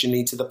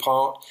emotionally to the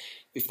part.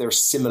 If there are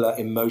similar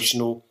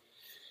emotional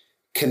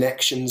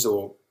connections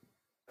or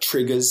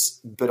triggers,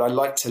 but I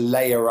like to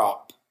layer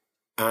up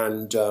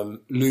and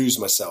lose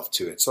myself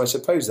to it. So I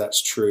suppose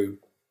that's true.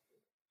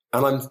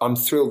 And I'm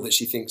thrilled that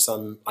she thinks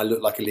I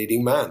look like a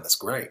leading man. That's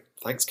great.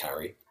 Thanks,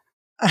 Carrie.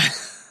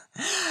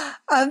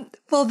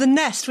 Well, The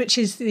Nest, which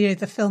is the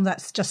film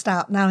that's just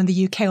out now in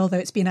the UK, although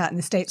it's been out in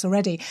the States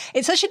already,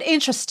 it's such an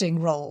interesting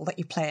role that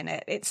you play in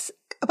it. It's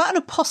about an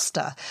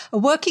imposter, a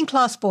working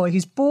class boy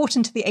who's bought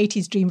into the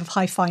 80s dream of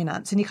high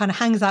finance, and he kind of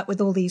hangs out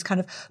with all these kind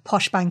of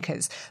posh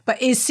bankers,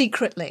 but is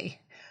secretly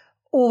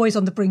always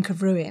on the brink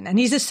of ruin. And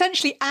he's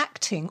essentially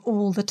acting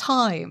all the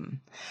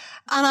time.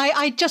 And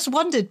I just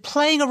wondered,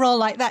 playing a role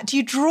like that, do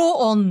you draw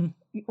on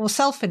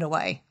yourself in a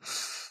way?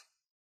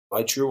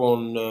 I drew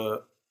on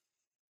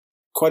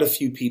quite a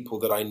few people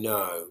that I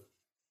know.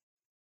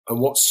 And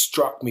what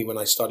struck me when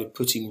I started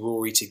putting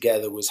Rory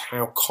together was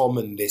how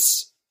common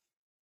this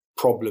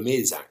problem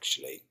is,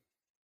 actually.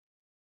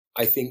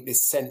 I think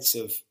this sense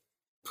of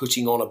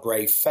putting on a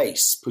brave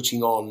face,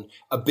 putting on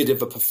a bit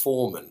of a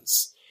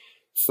performance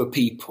for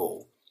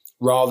people,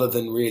 rather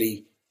than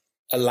really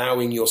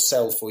allowing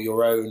yourself or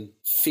your own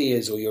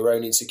fears or your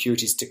own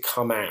insecurities to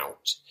come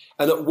out.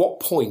 And at what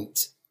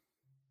point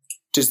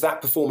does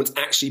that performance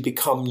actually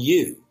become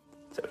you?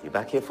 So are you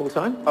back here full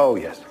time? Oh,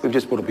 yes. We've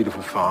just bought a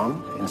beautiful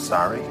farm in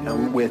Surrey,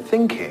 and we're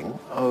thinking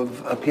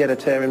of a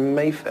pied-à-terre in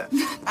Mayfair.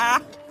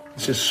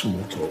 It's just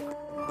small talk.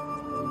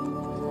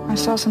 I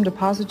saw some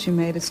deposits you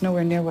made. It's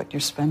nowhere near what you're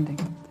spending.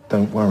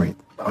 Don't worry.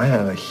 I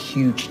have a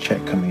huge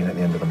check coming in at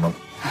the end of the month.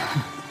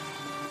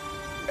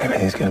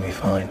 Everything's going to be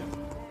fine.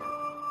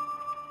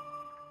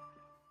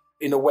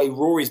 In a way,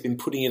 Rory's been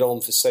putting it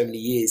on for so many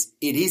years.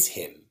 It is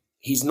him.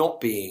 He's not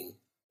being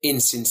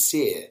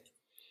insincere.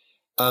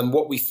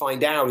 What we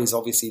find out is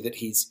obviously that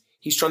he's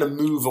trying to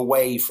move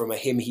away from a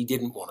him he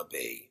didn't want to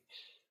be.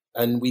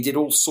 And we did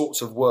all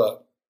sorts of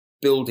work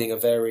building a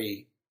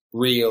very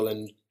real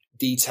and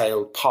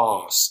detailed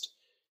past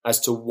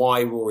as to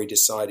why Rory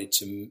decided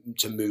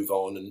to move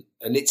on.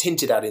 And it's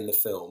hinted at in the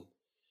film.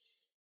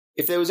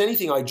 If there was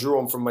anything I drew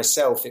on from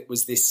myself, it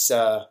was this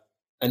an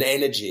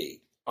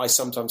energy I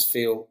sometimes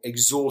feel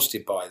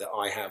exhausted by that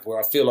I have, where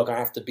I feel like I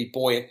have to be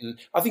buoyant. And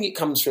I think it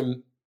comes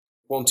from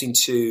wanting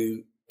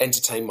to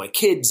entertain my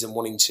kids and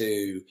wanting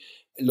to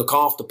look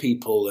after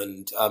people.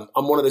 And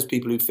I'm one of those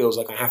people who feels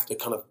like I have to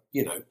kind of,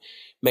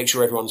 make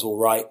sure everyone's all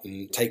right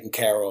and taken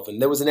care of.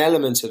 And there was an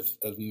element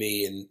of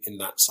me in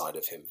that side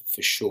of him,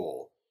 for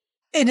sure.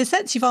 In a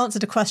sense, you've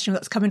answered a question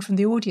that's coming from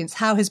the audience.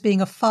 How has being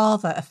a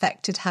father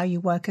affected how you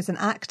work as an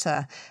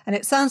actor? And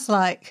it sounds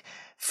like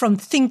from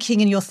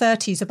thinking in your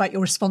 30s about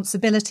your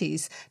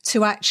responsibilities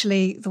to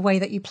actually the way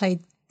that you played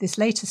this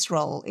latest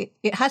role,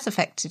 it has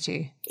affected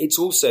you. It's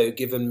also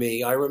given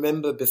me, I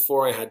remember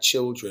before I had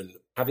children,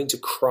 having to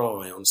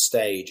cry on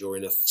stage or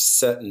in a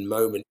certain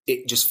moment,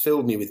 it just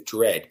filled me with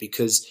dread,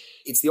 because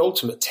it's the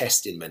ultimate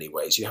test in many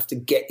ways. You have to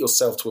get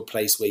yourself to a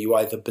place where you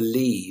either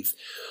believe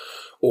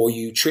or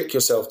you trick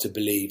yourself to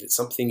believe that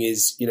something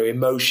is,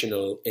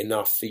 emotional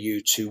enough for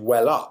you to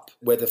well up,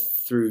 whether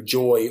through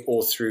joy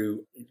or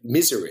through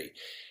misery.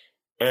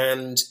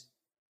 And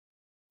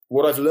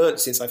what I've learned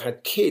since I've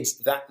had kids,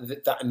 that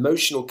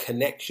emotional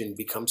connection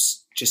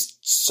becomes just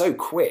so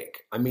quick.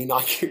 I mean,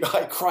 I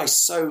cry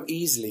so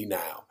easily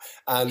now.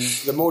 And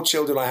the more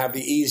children I have,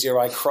 the easier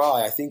I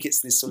cry. I think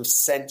it's this sort of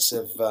sense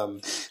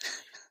of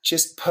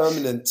just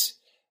permanent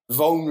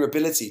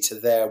vulnerability to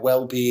their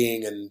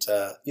well-being and,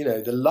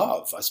 the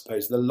love, I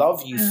suppose, the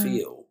love you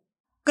feel.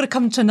 I've got to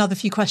come to another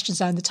few questions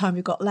now in the time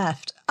we've got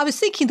left. I was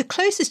thinking the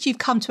closest you've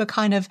come to a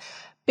kind of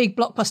big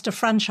blockbuster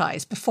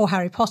franchise before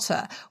Harry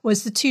Potter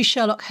was the 2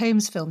 Sherlock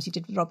Holmes films you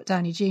did with Robert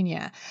Downey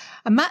Jr.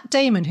 And Matt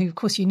Damon, who of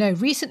course you know,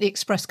 recently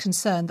expressed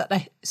concern that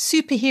the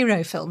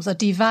superhero films are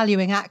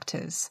devaluing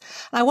actors.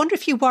 And I wonder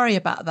if you worry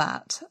about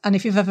that and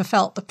if you've ever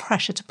felt the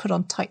pressure to put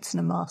on tights and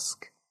a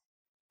mask.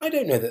 I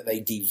don't know that they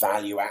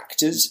devalue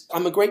actors.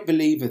 I'm a great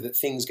believer that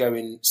things go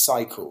in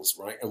cycles,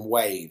 right, and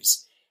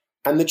waves.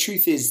 And the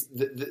truth is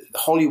that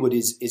Hollywood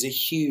is a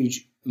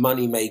huge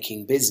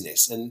money-making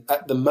business. And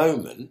at the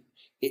moment,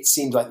 it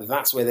seems like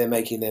that's where they're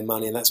making their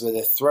money and that's where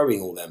they're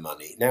throwing all their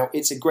money. Now,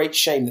 it's a great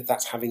shame that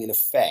that's having an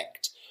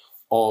effect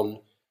on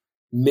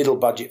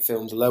middle-budget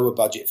films,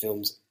 lower-budget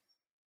films.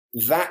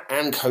 That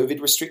and COVID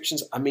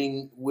restrictions. I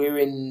mean, we're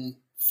in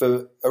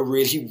for a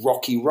really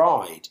rocky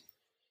ride.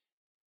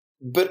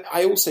 But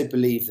I also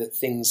believe that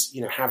things,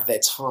 have their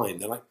time.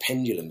 They're like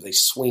pendulums. They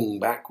swing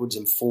backwards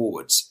and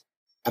forwards.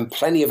 And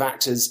plenty of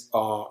actors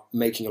are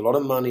making a lot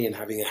of money and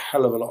having a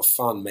hell of a lot of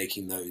fun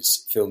making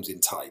those films in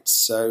tights.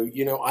 So,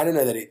 I don't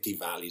know that it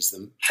devalues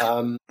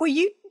them. Well,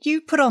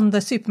 you put on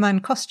the Superman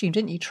costume,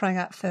 didn't you, trying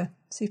out for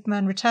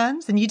Superman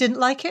Returns, and you didn't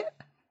like it?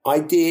 I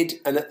did.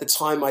 And at the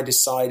time I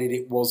decided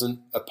it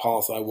wasn't a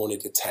path I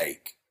wanted to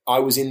take. I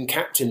was in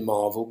Captain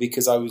Marvel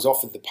because I was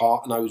offered the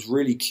part and I was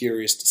really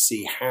curious to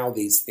see how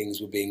these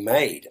things were being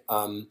made.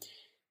 And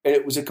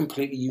it was a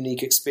completely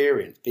unique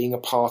experience, being a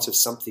part of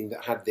something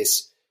that had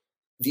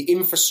the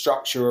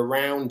infrastructure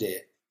around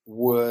it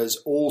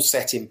was all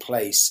set in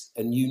place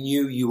and you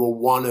knew you were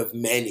one of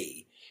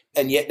many.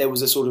 And yet there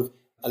was a sort of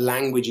a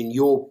language in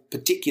your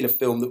particular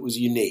film that was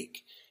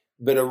unique.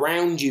 But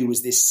around you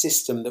was this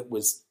system that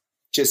was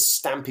just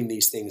stamping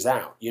these things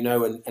out,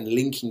 and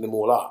linking them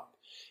all up.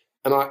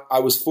 And I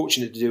was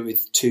fortunate to do it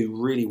with two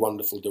really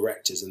wonderful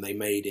directors, and they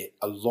made it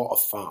a lot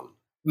of fun.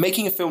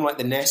 Making a film like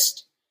The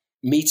Nest,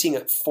 meeting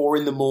at 4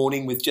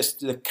 a.m. with just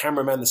the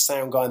cameraman, the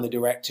sound guy and the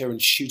director,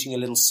 and shooting a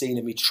little scene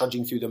of me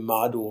trudging through the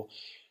mud, or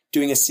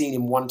doing a scene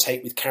in one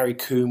take with Carrie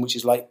Coon, which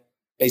is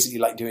basically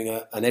like doing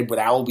an Edward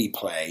Albee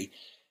play.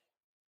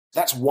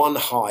 That's one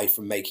high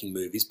from making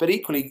movies. But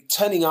equally,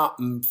 turning up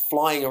and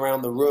flying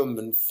around the room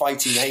and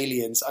fighting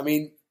aliens. I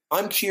mean,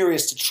 I'm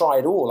curious to try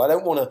it all. I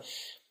don't want to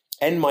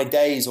end my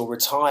days or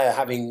retire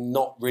having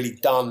not really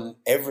done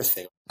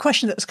everything.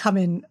 Question that's come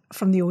in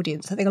from the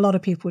audience, I think a lot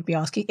of people would be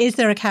asking, is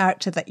there a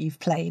character that you've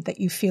played that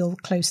you feel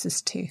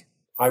closest to?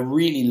 I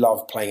really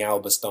love playing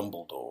Albus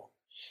Dumbledore.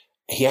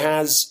 He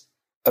has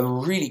a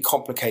really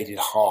complicated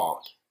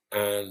heart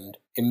and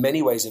in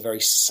many ways a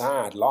very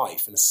sad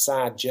life and a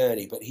sad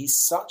journey, but he's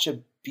such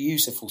a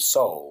beautiful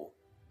soul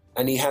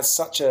and he has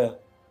such a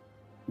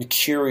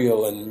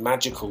mercurial and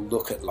magical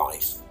look at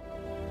life.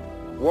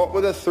 What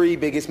were the 3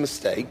 biggest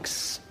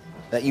mistakes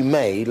that you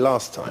made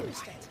last time?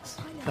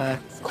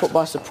 Caught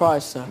by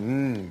surprise, sir.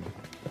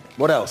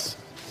 What else?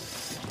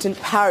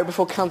 Didn't parry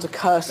before counter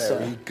curse, sir.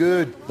 Very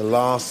good. The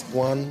last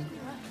one.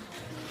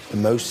 The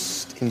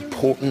most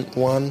important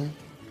one.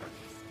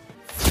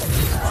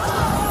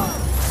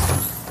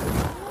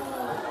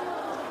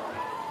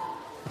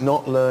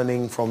 Not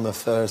learning from the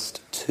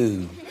first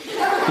 2.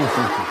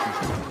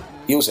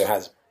 He also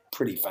has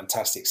pretty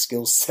fantastic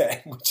skill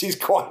set, which is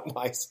quite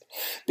nice.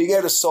 Being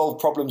able to solve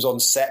problems on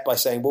set by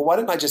saying, well, why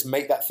don't I just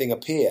make that thing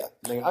appear?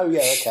 And think, oh,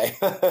 yeah, okay.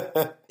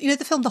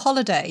 The film The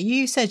Holiday,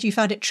 you said you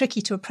found it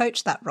tricky to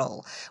approach that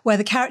role, where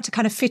the character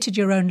kind of fitted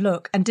your own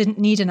look and didn't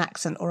need an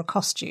accent or a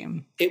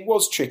costume. It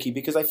was tricky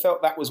because I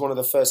felt that was one of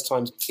the first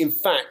times. In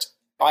fact,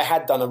 I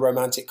had done a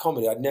romantic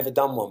comedy. I'd never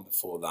done one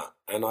before that.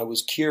 And I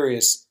was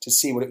curious to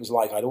see what it was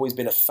like. I'd always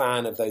been a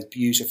fan of those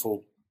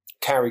beautiful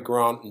Cary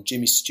Grant and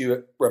Jimmy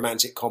Stewart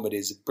romantic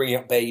comedies, Bringing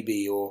Up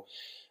Baby or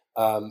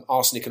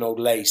Arsenic and Old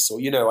Lace, or,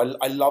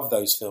 I love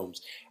those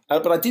films.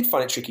 But I did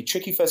find it tricky.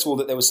 Tricky, first of all,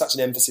 that there was such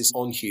an emphasis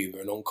on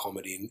humour and on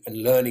comedy,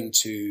 and learning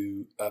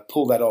to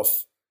pull that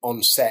off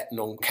on set and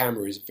on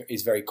camera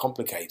is very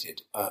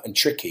complicated and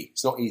tricky.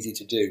 It's not easy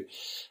to do.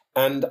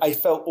 And I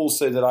felt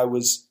also that I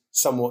was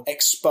somewhat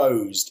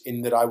exposed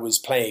in that I was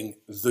playing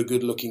the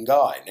good-looking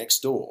guy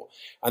next door.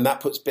 And that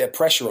puts a bit of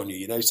pressure on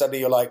you, Suddenly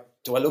you're like,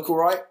 do I look all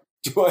right?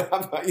 Do I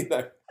have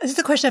that, This is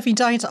a question I've been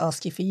dying to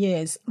ask you for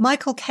years.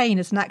 Michael Caine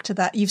is an actor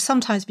that you've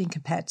sometimes been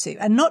compared to,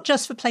 and not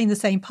just for playing the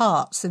same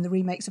parts in the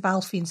remakes of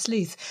Alfie and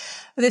Sleuth.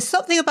 But there's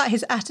something about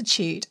his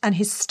attitude and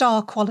his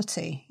star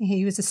quality.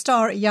 He was a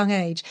star at a young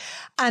age.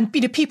 And,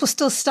 people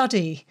still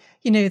study,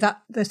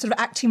 that the sort of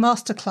acting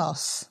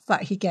masterclass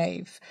that he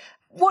gave.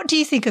 What do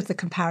you think of the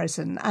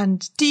comparison?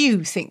 And do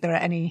you think there are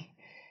any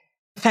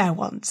fair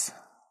ones?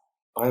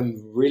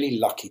 I'm really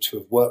lucky to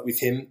have worked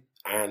with him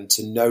and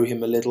to know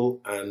him a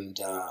little, and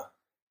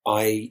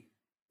I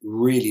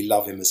really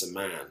love him as a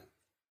man.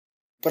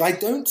 But I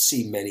don't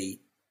see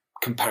many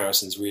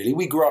comparisons, really.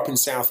 We grew up in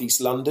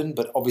southeast London,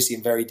 but obviously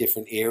in very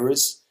different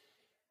eras.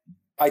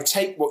 I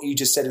take what you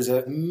just said as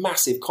a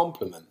massive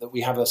compliment, that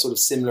we have a sort of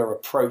similar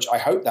approach. I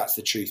hope that's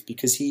the truth,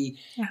 because he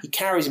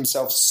carries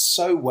himself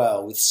so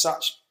well with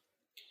such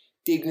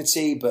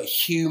dignity but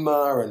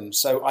humour, and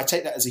so I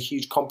take that as a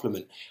huge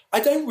compliment. I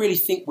don't really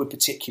think we're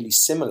particularly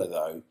similar,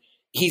 though.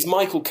 He's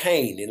Michael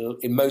Caine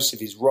in most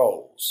of his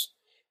roles,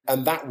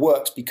 and that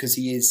works because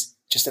he is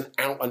just an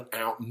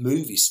out-and-out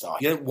movie star.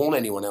 You don't want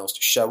anyone else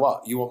to show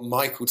up. You want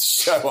Michael to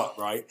show up,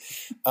 right?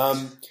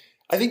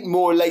 I think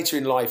more later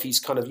in life he's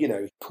kind of,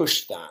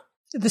 pushed that.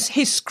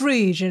 His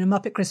Scrooge in A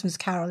Muppet Christmas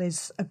Carol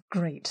is a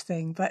great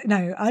thing. But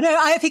no,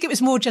 I think it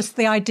was more just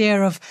the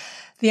idea of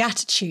the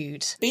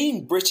attitude.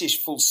 Being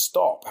British full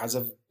stop has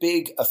a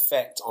big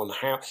effect on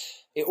how...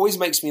 It always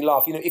makes me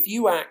laugh. If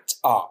you act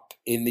up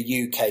in the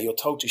UK, you're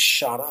told to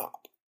shut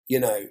up.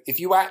 If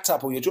you act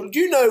up or do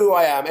you know who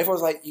I am?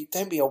 Everyone's like, you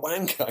don't be a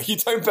wanker. You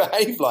don't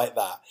behave like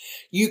that.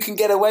 You can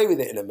get away with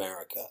it in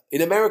America.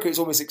 In America, it's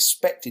almost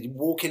expected. You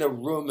walk in a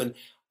room and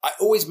it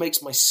always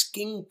makes my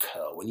skin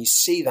curl when you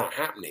see that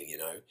happening, you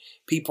know,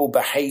 people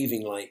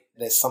behaving like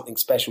there's something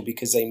special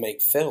because they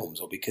make films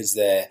or because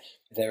they're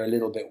a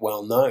little bit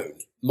well known.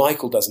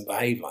 Michael doesn't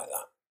behave like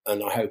that,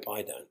 and I hope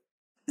I don't.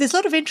 There's a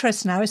lot of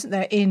interest now, isn't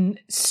there, in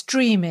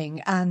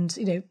streaming and,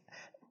 you know,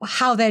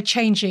 how they're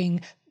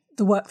changing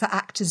the work that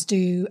actors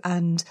do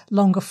and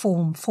longer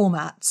form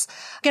formats.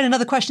 Again,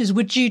 another question is,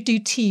 would you do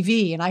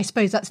TV? And I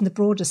suppose that's in the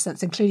broader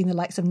sense, including the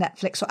likes of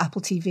Netflix or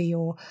Apple TV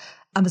or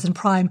Amazon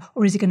Prime,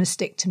 or is he going to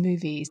stick to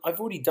movies? I've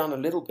already done a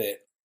little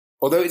bit.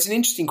 Although it's an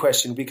interesting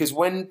question, because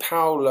when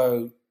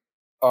Paolo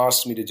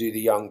asked me to do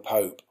The Young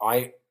Pope,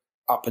 I,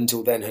 up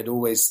until then, had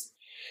always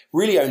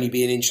really only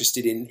been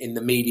interested in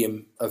the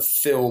medium of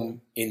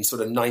film in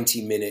sort of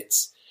 90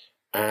 minutes.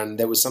 And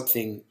there was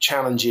something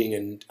challenging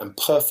and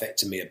perfect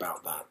to me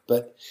about that.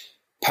 But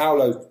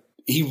Paolo,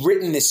 he'd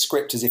written this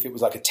script as if it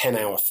was like a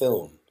 10-hour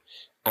film.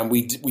 And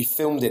we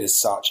filmed it as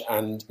such,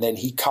 and then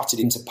he cut it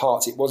into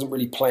parts. It wasn't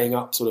really playing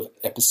up sort of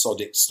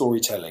episodic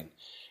storytelling.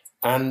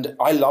 And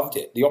I loved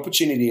it. The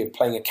opportunity of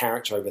playing a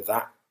character over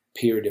that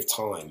period of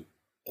time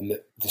and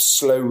the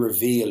slow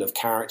reveal of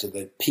character,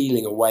 the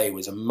peeling away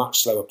was a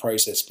much slower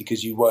process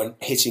because you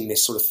weren't hitting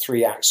this sort of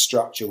 3-act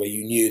structure where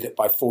you knew that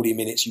by 40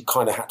 minutes you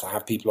kind of had to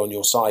have people on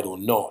your side or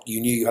not.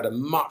 You knew you had a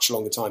much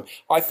longer time.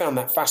 I found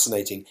that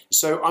fascinating.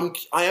 So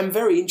I am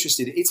very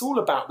interested. It's all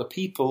about the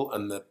people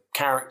and the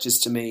characters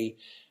to me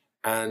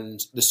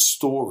and the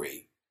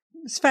story.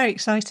 It's very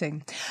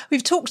exciting.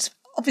 We've talked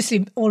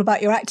obviously all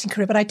about your acting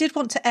career, but I did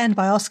want to end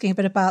by asking a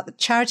bit about the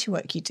charity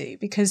work you do,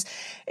 because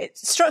it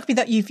struck me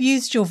that you've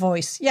used your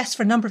voice, yes,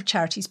 for a number of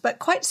charities, but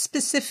quite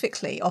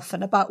specifically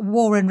often about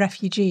war and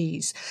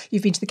refugees.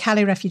 You've been to the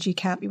Calais refugee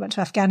camp, you went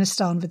to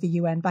Afghanistan with the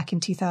UN back in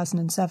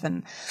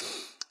 2007.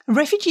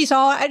 Refugees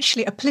are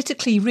actually a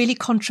politically really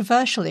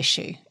controversial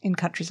issue in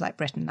countries like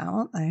Britain now,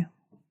 aren't they?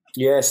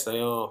 Yes, they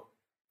are.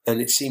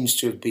 And it seems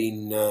to have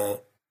been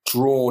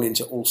drawn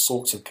into all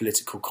sorts of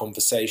political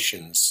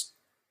conversations.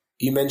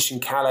 You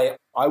mentioned Calais.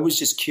 I was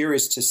just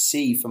curious to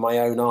see for my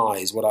own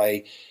eyes what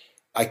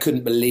I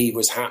couldn't believe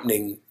was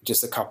happening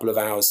just a couple of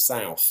hours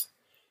south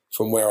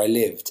from where I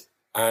lived.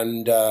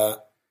 And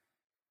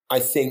I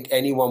think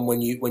anyone,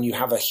 when you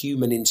have a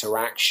human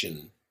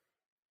interaction,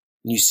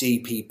 and you see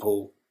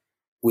people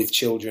with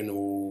children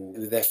or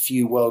their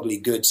few worldly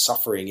goods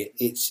suffering,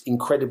 it's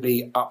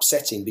incredibly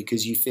upsetting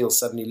because you feel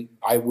suddenly,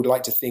 I would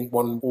like to think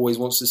one always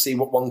wants to see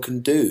what one can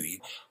do.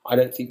 I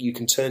don't think you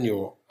can turn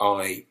your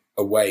eye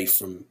away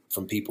from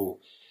people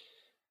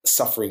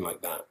suffering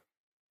like that.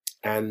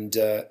 And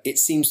it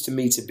seems to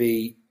me to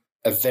be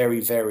a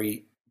very,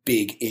 very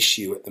big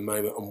issue at the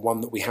moment, and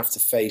one that we have to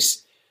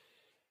face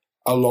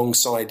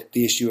alongside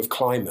the issue of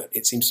climate.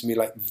 It seems to me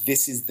like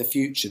this is the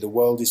future. The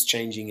world is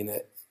changing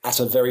at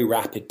a very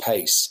rapid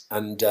pace,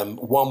 and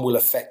one will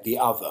affect the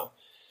other.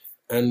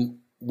 And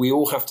we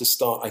all have to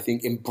start, I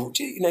think,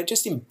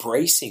 just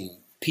embracing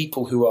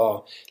people who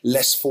are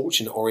less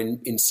fortunate or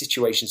in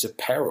situations of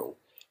peril.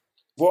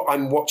 What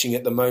I'm watching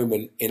at the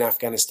moment in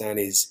Afghanistan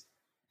is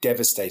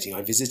devastating.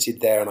 I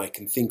visited there and I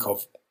can think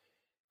of,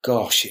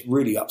 gosh, it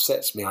really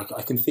upsets me. I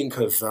can think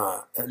of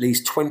at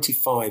least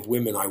 25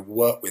 women I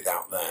work with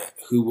out there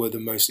who were the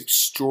most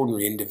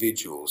extraordinary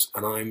individuals.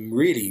 And I'm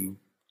really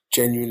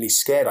genuinely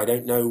scared. I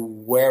don't know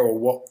where or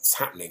what's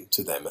happening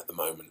to them at the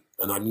moment.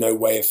 And I've no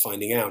way of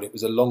finding out. It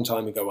was a long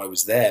time ago I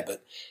was there,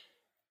 but,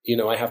 you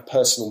know, I have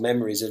personal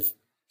memories of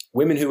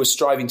women who were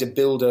striving to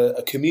build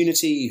a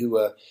community, who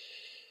were,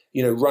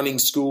 you know, running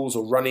schools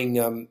or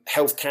running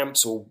health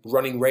camps or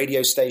running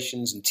radio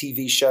stations and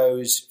TV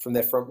shows from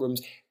their front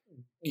rooms.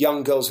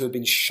 Young girls who have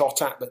been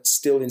shot at but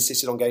still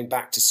insisted on going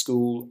back to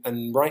school.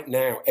 And right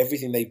now,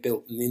 everything they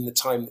built, and in the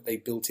time that they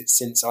built it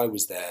since I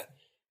was there,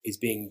 is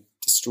being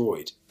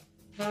destroyed.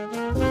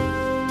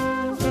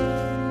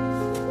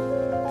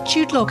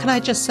 Jude Law, can I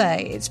just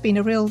say, it's been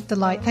a real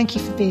delight. Thank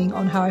you for being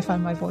on How I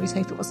Found My Voice.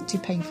 Hope it wasn't too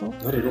painful.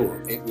 Not at all.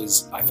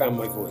 I found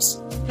my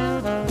voice.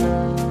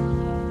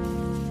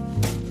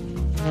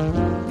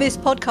 This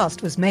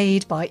podcast was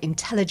made by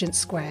Intelligence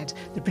Squared.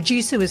 The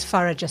producer was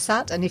Farah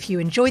Jassat, and if you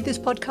enjoyed this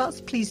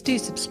podcast, please do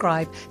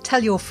subscribe,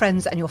 tell your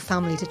friends and your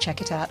family to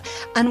check it out,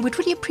 and we'd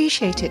really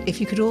appreciate it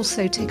if you could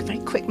also take a very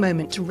quick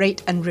moment to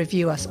rate and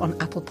review us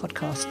on Apple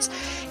Podcasts.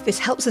 This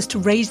helps us to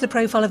raise the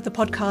profile of the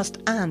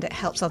podcast, and it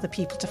helps other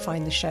people to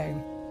find the show.